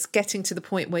struck me is getting to the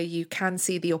point where you can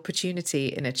see the opportunity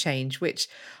in a change, which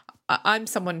I'm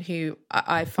someone who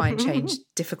I find change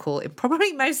difficult in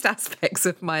probably most aspects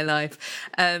of my life.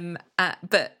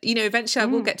 But, eventually I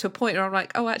will get to a point where I'm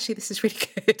like, oh, actually, this is really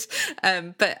good.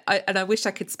 But I wish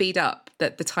I could speed up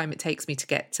the time it takes me to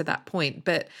get to that point.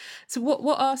 But so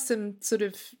what are some sort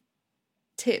of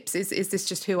tips? Is this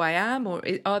just who I am, or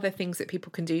are there things that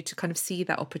people can do to kind of see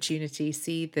that opportunity,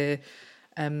 see the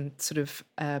sort of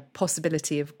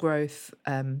possibility of growth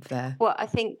there? Well, I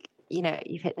think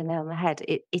you've hit the nail on the head.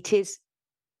 It is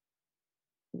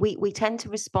we tend to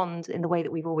respond in the way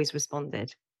that we've always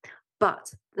responded,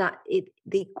 but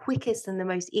the quickest and the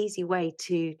most easy way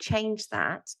to change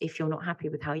that, if you're not happy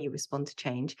with how you respond to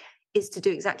change, is to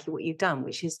do exactly what you've done,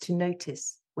 which is to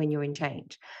notice when you're in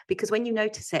change. Because when you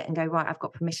notice it and go, right, I've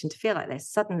got permission to feel like this,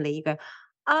 suddenly you go,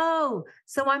 oh,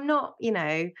 so I'm not,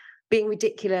 being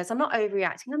ridiculous. I'm not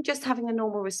overreacting. I'm just having a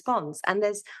normal response. And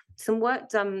there's some work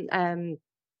done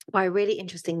by a really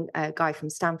interesting guy from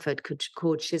Stanford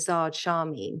called Shazad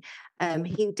Shameen.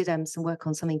 He did some work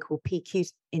on something called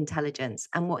PQ intelligence.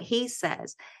 And what he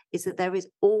says is that there is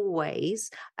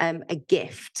always a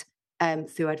gift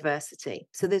through adversity.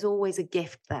 So there's always a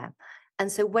gift there.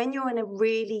 And so when you're in a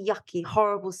really yucky,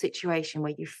 horrible situation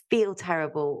where you feel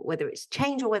terrible, whether it's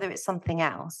change or whether it's something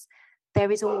else,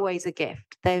 there is always a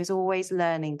gift. There's always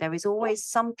learning. There is always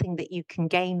something that you can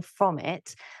gain from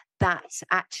it that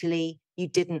actually you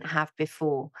didn't have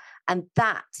before. And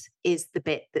that is the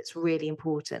bit that's really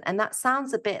important. And that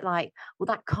sounds a bit like, well,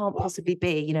 that can't possibly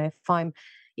be, if I'm,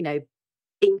 in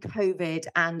COVID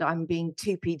and I'm being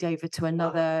two-peed over to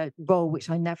another role, which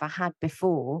I never had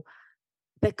before.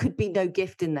 There could be no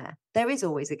gift in there. There is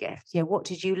always a gift. What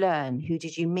did you learn? Who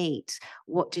did you meet?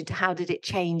 How did it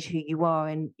change who you are?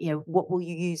 And, what will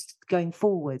you use going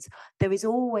forwards? There is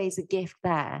always a gift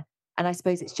there. And I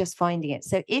suppose it's just finding it.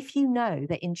 So if you know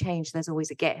that in change, there's always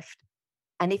a gift.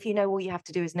 And if you know all you have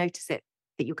to do is notice it,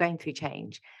 that you're going through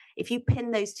change. If you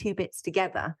pin those two bits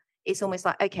together, it's almost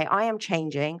like, okay, I am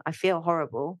changing. I feel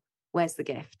horrible. Where's the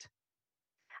gift?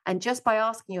 And just by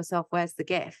asking yourself, where's the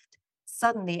gift?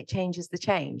 Suddenly it changes the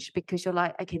change, because you're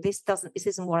like, okay, this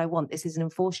isn't what I want. This is an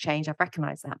enforced change. I've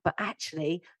recognized that. But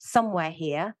actually, somewhere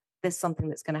here, there's something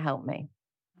that's going to help me.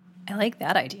 I like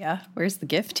that idea. Where's the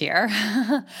gift here?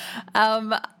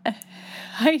 I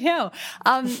know.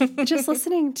 Just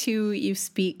listening to you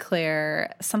speak,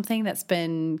 Claire, something that's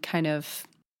been kind of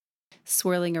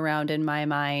swirling around in my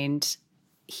mind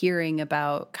hearing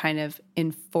about kind of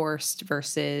enforced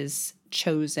versus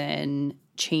chosen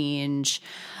change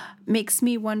makes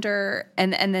me wonder,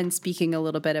 and then speaking a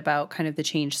little bit about kind of the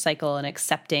change cycle and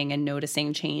accepting and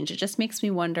noticing change, it just makes me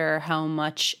wonder how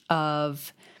much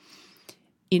of,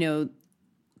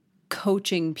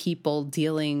 coaching people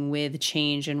dealing with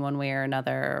change in one way or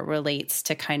another relates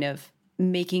to kind of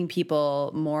making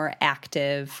people more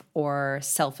active or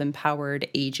self-empowered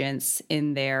agents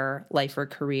in their life or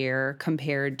career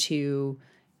compared to,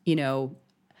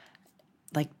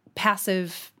 like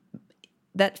passive.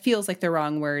 That feels like the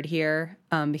wrong word here,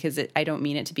 because I don't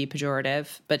mean it to be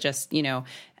pejorative, but just,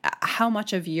 how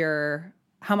much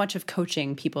of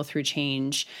coaching people through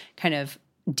change kind of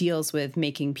deals with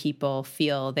making people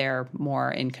feel they're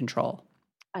more in control?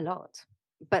 A lot.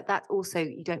 But that also,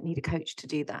 you don't need a coach to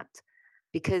do that,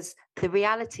 because the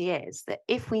reality is that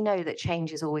if we know that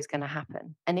change is always going to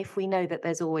happen, and if we know that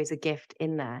there's always a gift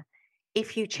in there,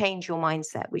 if you change your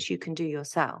mindset, which you can do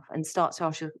yourself, and start to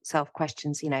ask yourself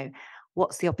questions,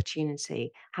 what's the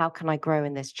opportunity? How can I grow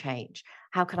in this change?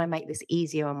 How can I make this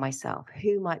easier on myself?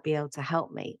 Who might be able to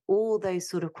help me? All those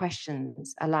sort of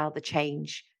questions allow the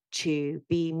change to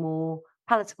be more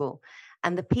palatable.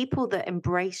 And the people that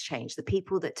embrace change, the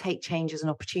people that take change as an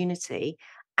opportunity,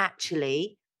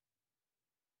 actually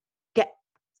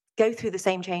go through the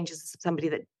same change as somebody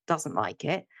that doesn't like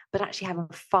it, but actually have a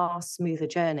far smoother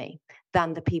journey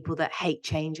than the people that hate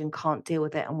change and can't deal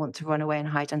with it and want to run away and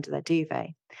hide under their duvet.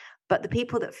 But the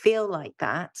people that feel like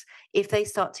that, if they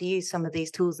start to use some of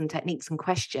these tools and techniques and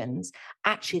questions,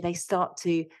 actually they start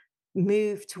to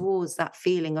move towards that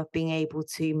feeling of being able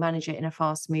to manage it in a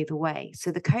far smoother way.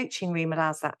 So the coaching room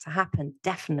allows that to happen,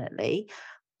 definitely.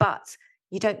 But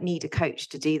you don't need a coach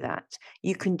to do that.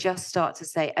 You can just start to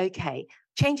say, okay,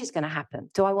 change is going to happen.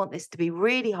 Do I want this to be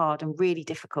really hard and really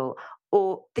difficult?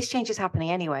 Or this change is happening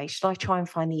anyway. Should I try and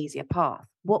find the easier path?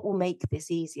 What will make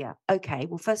this easier? Okay,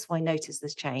 well, first of all, I notice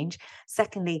this change.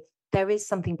 Secondly, there is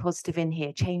something positive in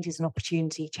here. Change is an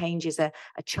opportunity. Change is a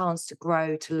chance to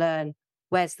grow, to learn.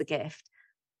 Where's the gift?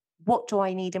 What do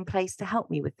I need in place to help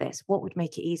me with this? What would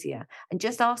make it easier? And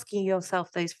just asking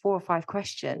yourself those 4 or 5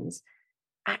 questions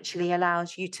actually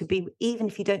allows you to be, even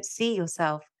if you don't see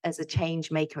yourself as a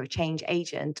change maker, a change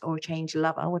agent, or a change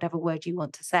lover, whatever word you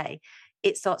want to say,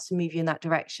 it starts to move you in that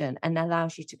direction and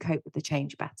allows you to cope with the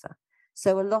change better.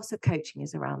 So a lot of coaching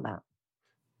is around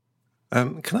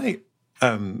that. Can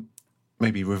I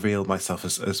maybe reveal myself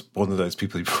as one of those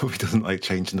people who probably doesn't like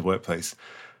change in the workplace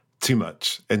too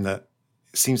much, in that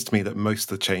it seems to me that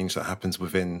most of the change that happens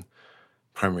within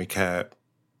primary care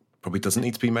probably doesn't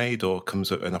need to be made, or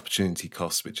comes at an opportunity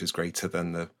cost which is greater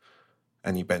than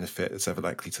any benefit that's ever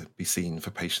likely to be seen for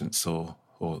patients or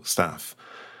staff.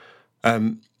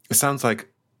 It sounds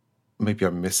like maybe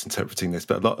I'm misinterpreting this,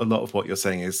 but a lot of what you're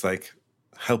saying is like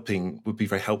helping would be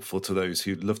very helpful to those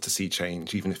who love to see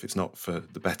change, even if it's not for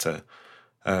the better,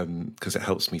 because it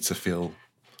helps me to feel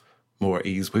more at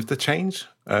ease with the change.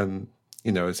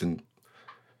 As in,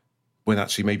 when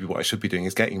actually maybe what I should be doing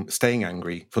is staying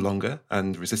angry for longer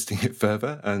and resisting it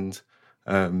further, and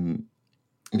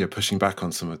pushing back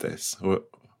on some of this. Or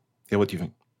what do you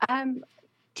think?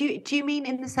 Do you mean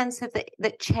in the sense of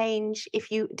that change, if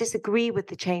you disagree with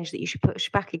the change, that you should push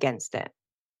back against it?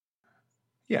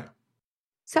 Yeah.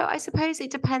 So I suppose it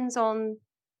depends on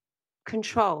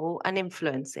control and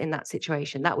influence in that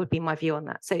situation. That would be my view on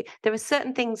that. So there are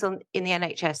certain things in the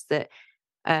NHS that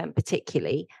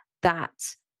particularly that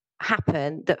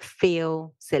happen that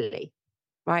feel silly,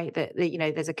 right? That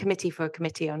there's a committee for a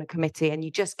committee on a committee, and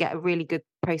you just get a really good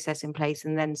process in place,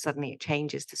 and then suddenly it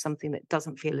changes to something that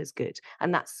doesn't feel as good,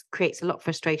 and that creates a lot of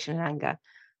frustration and anger,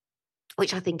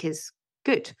 which I think is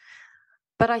good.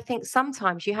 But I think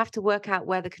sometimes you have to work out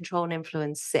where the control and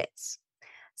influence sits.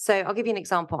 So I'll give you an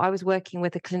example. I was working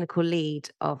with a clinical lead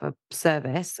of a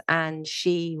service, and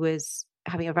she was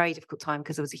having a very difficult time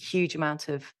because there was a huge amount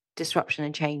of disruption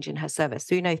and change in her service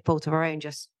through no fault of her own,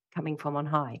 just coming from on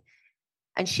high.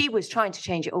 And she was trying to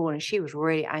change it all, and she was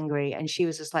really angry, and she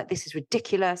was just like, this is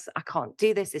ridiculous. I can't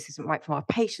do this. This isn't right for our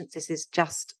patients. This is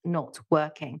just not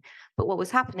working. But what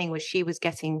was happening was she was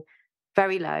getting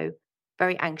very low,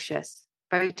 very anxious,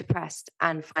 very depressed,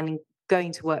 and finding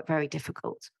going to work very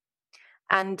difficult.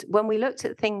 And when we looked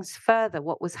at things further,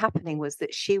 what was happening was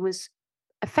that she was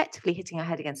effectively hitting her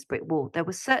head against a brick wall. There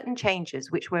were certain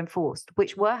changes which were enforced,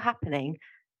 which were happening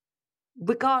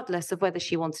regardless of whether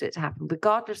she wanted it to happen,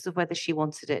 regardless of whether she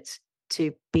wanted it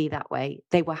to be that way.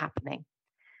 They were happening.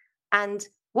 And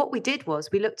what we did was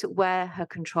we looked at where her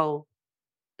control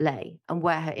lay and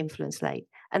where her influence lay.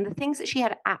 And the things that she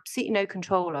had absolutely no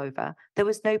control over, there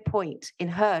was no point in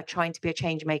her trying to be a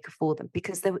change maker for them,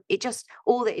 because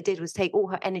all that it did was take all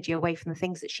her energy away from the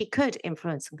things that she could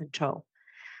influence and control.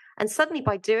 And suddenly,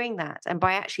 by doing that, and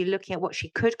by actually looking at what she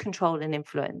could control and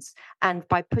influence, and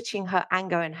by putting her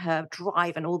anger and her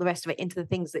drive and all the rest of it into the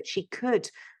things that she could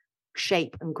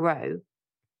shape and grow,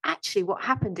 actually what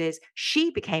happened is she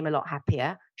became a lot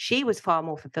happier. She was far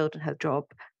more fulfilled in her job,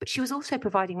 but she was also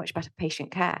providing much better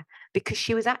patient care, because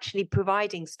she was actually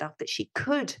providing stuff that she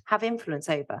could have influence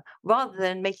over, rather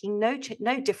than making no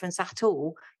difference at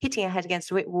all, hitting her head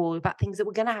against a brick wall about things that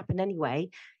were going to happen anyway,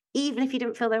 even if you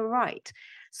didn't feel they were right.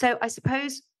 So I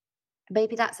suppose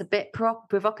maybe that's a bit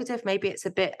provocative. Maybe it's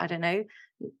a bit, I don't know,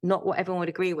 not what everyone would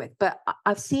agree with. But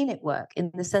I've seen it work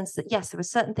in the sense that, yes, there are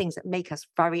certain things that make us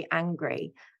very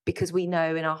angry because we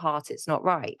know in our heart it's not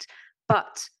right.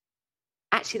 But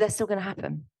actually, they're still going to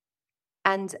happen.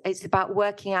 And it's about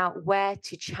working out where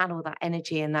to channel that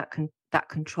energy and that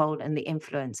control and the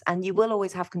influence. And you will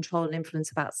always have control and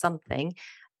influence about something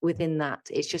within that.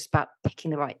 It's just about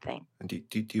picking the right thing. And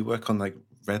do you work on like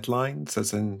red lines,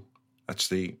 as in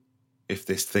actually, if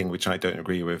this thing which I don't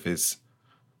agree with is,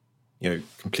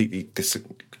 completely it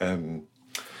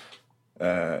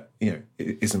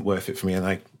isn't worth it for me, and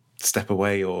I step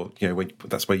away, or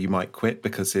that's where you might quit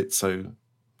because it's so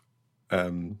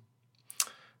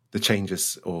the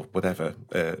changes or whatever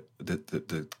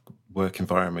the work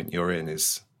environment you're in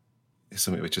is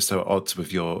something which is so at odds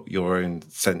with your own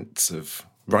sense of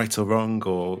right or wrong,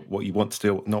 or what you want to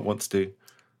do or not want to do.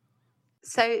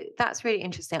 So that's really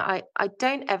interesting. I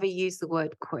don't ever use the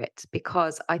word quit,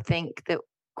 because I think that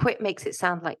quit makes it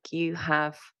sound like you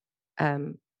have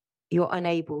you're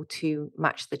unable to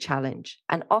match the challenge.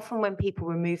 And often when people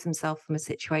remove themselves from a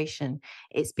situation,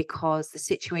 it's because the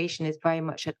situation is very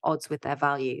much at odds with their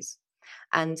values.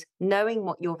 And knowing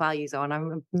what your values are, and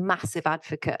I'm a massive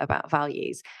advocate about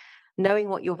values, knowing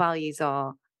what your values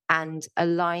are and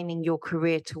aligning your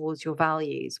career towards your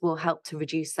values will help to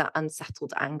reduce that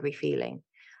unsettled, angry feeling.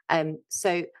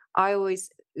 So I always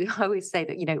say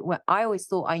that, I always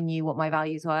thought I knew what my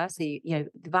values were. So, the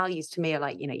values to me are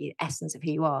like, the essence of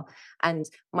who you are. And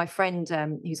my friend,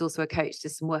 who's also a coach,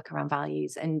 does some work around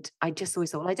values. And I just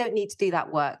always thought, well, I don't need to do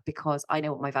that work because I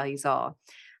know what my values are.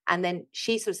 And then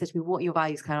she sort of said to me, what are your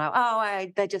values? Kind of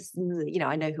like, they're just,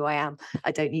 I know who I am.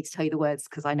 I don't need to tell you the words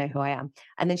because I know who I am.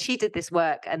 And then she did this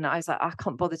work and I was like, I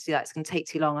can't bother to do that. It's going to take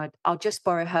too long. I'll just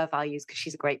borrow her values because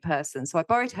she's a great person. So I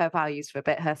borrowed her values for a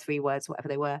bit, her 3 words, whatever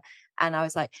they were. And I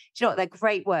was like, do you know what? They're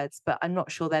great words, but I'm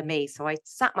not sure they're me. So I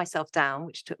sat myself down,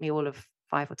 which took me all of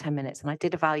 5 or 10 minutes. And I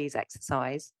did a values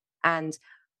exercise. And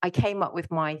I came up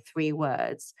with my 3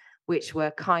 words, which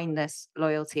were kindness,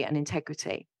 loyalty, and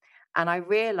integrity. And I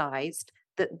realized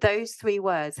that those 3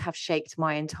 words have shaped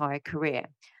my entire career.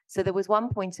 So there was one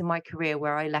point in my career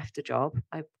where I left a job.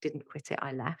 I didn't quit it,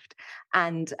 I left.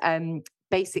 And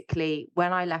basically,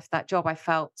 when I left that job, I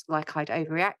felt like I'd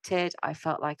overreacted. I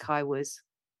felt like I was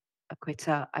a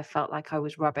quitter. I felt like I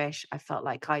was rubbish. I felt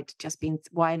like I'd just been,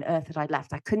 why on earth had I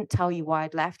left? I couldn't tell you why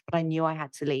I'd left, but I knew I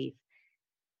had to leave.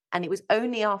 And it was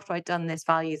only after I'd done this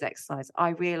values exercise,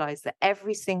 I realized that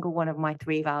every single one of my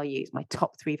 3 values, my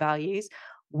top 3 values,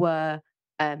 were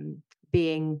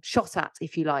being shot at,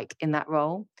 if you like, in that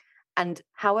role. And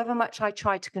however much I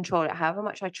tried to control it, however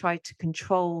much I tried to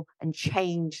control and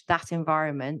change that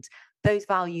environment, those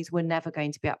values were never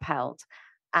going to be upheld.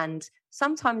 And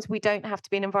sometimes we don't have to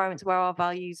be in environments where our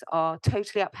values are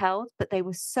totally upheld, but they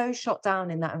were so shot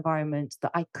down in that environment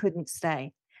that I couldn't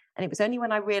stay. And it was only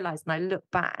when I realized and I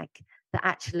looked back that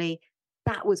actually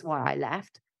that was why I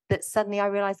left, that suddenly I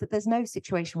realized that there's no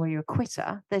situation where you're a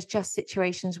quitter. There's just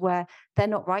situations where they're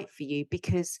not right for you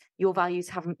because your values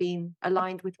haven't been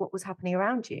aligned with what was happening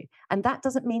around you. And that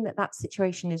doesn't mean that that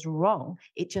situation is wrong.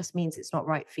 It just means it's not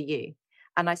right for you.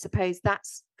 And I suppose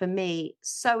that's, for me,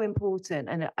 so important.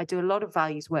 And I do a lot of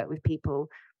values work with people,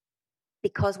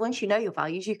 because once you know your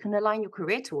values, you can align your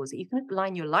career towards it. You can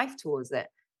align your life towards it.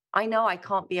 I know I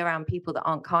can't be around people that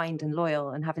aren't kind and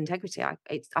loyal and have integrity.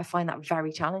 I find that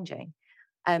very challenging.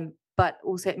 But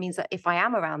also it means that if I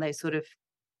am around those sort of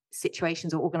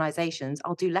situations or organizations,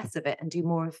 I'll do less of it and do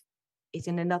more of it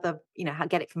in another,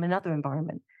 get it from another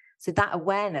environment. So that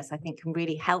awareness, I think, can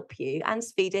really help you and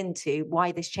feed into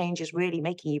why this change is really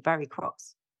making you very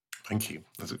cross. Thank you.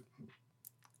 That's a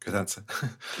good answer.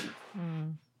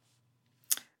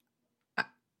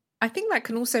 I think that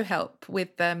can also help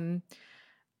with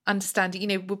understanding,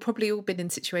 we've probably all been in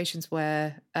situations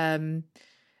where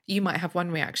you might have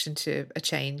one reaction to a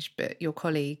change, but your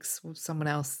colleagues or someone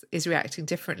else is reacting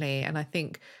differently. And I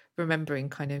think remembering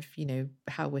kind of,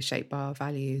 how we're shaped by our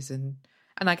values and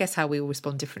I guess how we all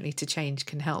respond differently to change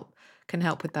can help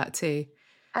with that too.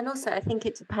 And also, I think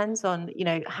it depends on,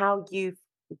 how you've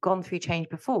gone through change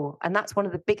before. And that's one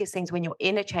of the biggest things when you're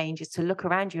in a change, is to look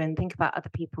around you and think about other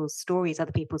people's stories,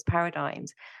 other people's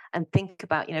paradigms, and think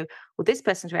about, well, this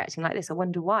person's reacting like this. I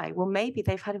wonder why. Well, maybe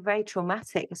they've had a very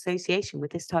traumatic association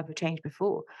with this type of change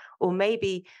before, or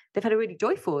maybe they've had a really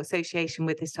joyful association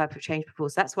with this type of change before.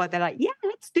 So that's why they're like, yeah,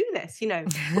 let's do this,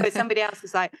 whereas somebody else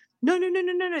is like, no,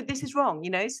 this is wrong,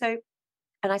 So,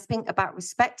 and I think about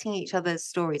respecting each other's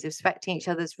stories, respecting each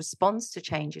other's response to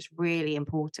change is really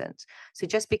important. So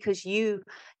just because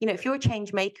if you're a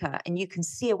change maker and you can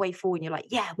see a way forward and you're like,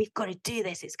 yeah, we've got to do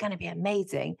this, it's going to be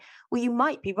amazing. Well, you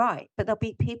might be right, but there'll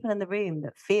be people in the room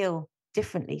that feel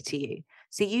differently to you.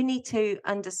 So you need to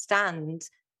understand,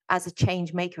 as a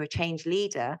change maker, a change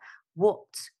leader, what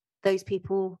those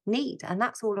people need. And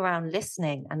that's all around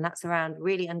listening. And that's around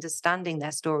really understanding their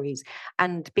stories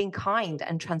and being kind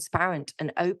and transparent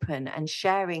and open and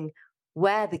sharing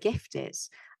where the gift is,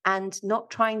 and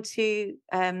not trying to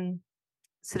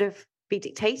sort of be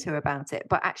dictator about it,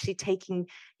 but actually taking,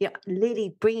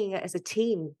 really bringing it as a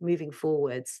team moving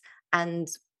forwards, and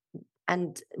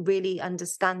really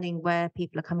understanding where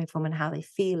people are coming from and how they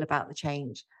feel about the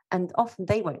change. And often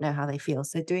they won't know how they feel.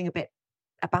 So doing a bit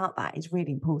about that is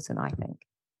really important, I think.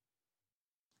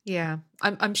 Yeah,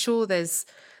 I'm sure there's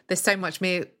so much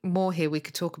more here we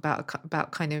could talk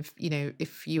about kind of,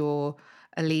 if you're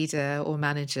a leader or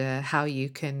manager, how you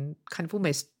can kind of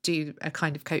almost do a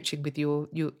kind of coaching with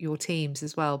your teams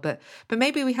as well. But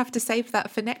maybe we have to save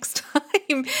that for next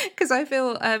time, because I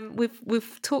feel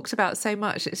we've talked about so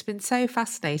much. It's been so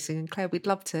fascinating, and Claire, we'd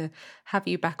love to have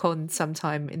you back on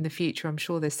sometime in the future. I'm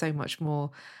sure there's so much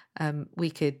more we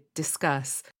could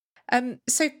discuss.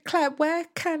 So Claire, where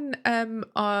can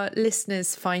our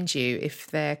listeners find you if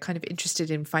they're kind of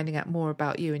interested in finding out more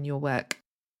about you and your work?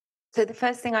 So the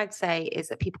first thing I'd say is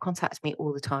that people contact me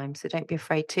all the time. So don't be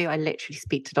afraid to. I literally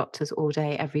speak to doctors all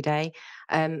day, every day.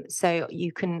 So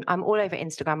I'm all over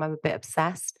Instagram. I'm a bit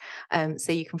obsessed.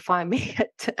 So you can find me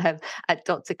at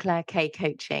Dr. Claire K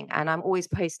Coaching. And I'm always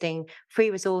posting free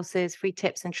resources, free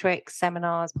tips and tricks,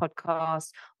 seminars,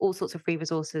 podcasts, all sorts of free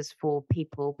resources for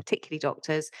people, particularly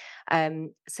doctors.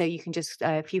 So you can just,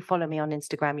 if you follow me on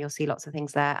Instagram, you'll see lots of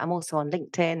things there. I'm also on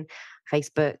LinkedIn,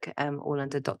 Facebook, all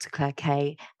under Dr. Claire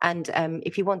K. And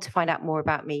if you want to find out more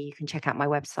about me, you can check out my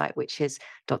website, which is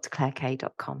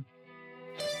drclairek.com.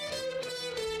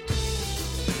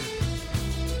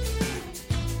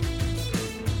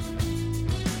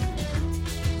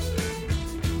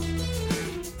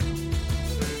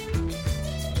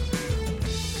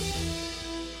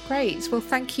 Great. Well,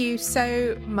 thank you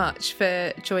so much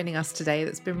for joining us today.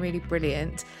 That's been really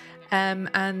brilliant.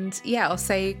 And yeah, I'll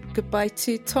say goodbye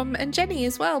to Tom and Jenny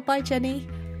as well. Bye, Jenny.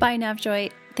 Bye,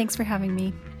 Navjoy. Thanks for having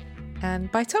me. And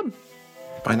bye, Tom.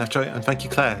 Bye, Navjoy. And thank you,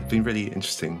 Claire. It's been really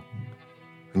interesting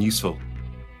and useful.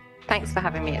 Thanks for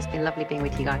having me. It's been lovely being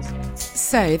with you guys.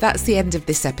 So that's the end of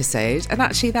this episode. And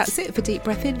actually, that's it for Deep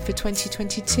Breath In for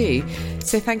 2022.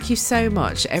 So thank you so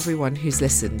much, everyone who's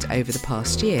listened over the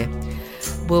past year.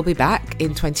 We'll be back in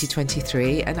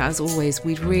 2023. And as always,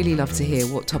 we'd really love to hear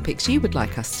what topics you would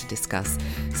like us to discuss.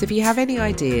 So if you have any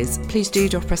ideas, please do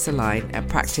drop us a line at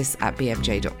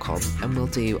practice@bmj.com and we'll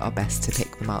do our best to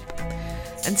pick them up.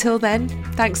 Until then,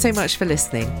 thanks so much for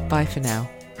listening. Bye for now.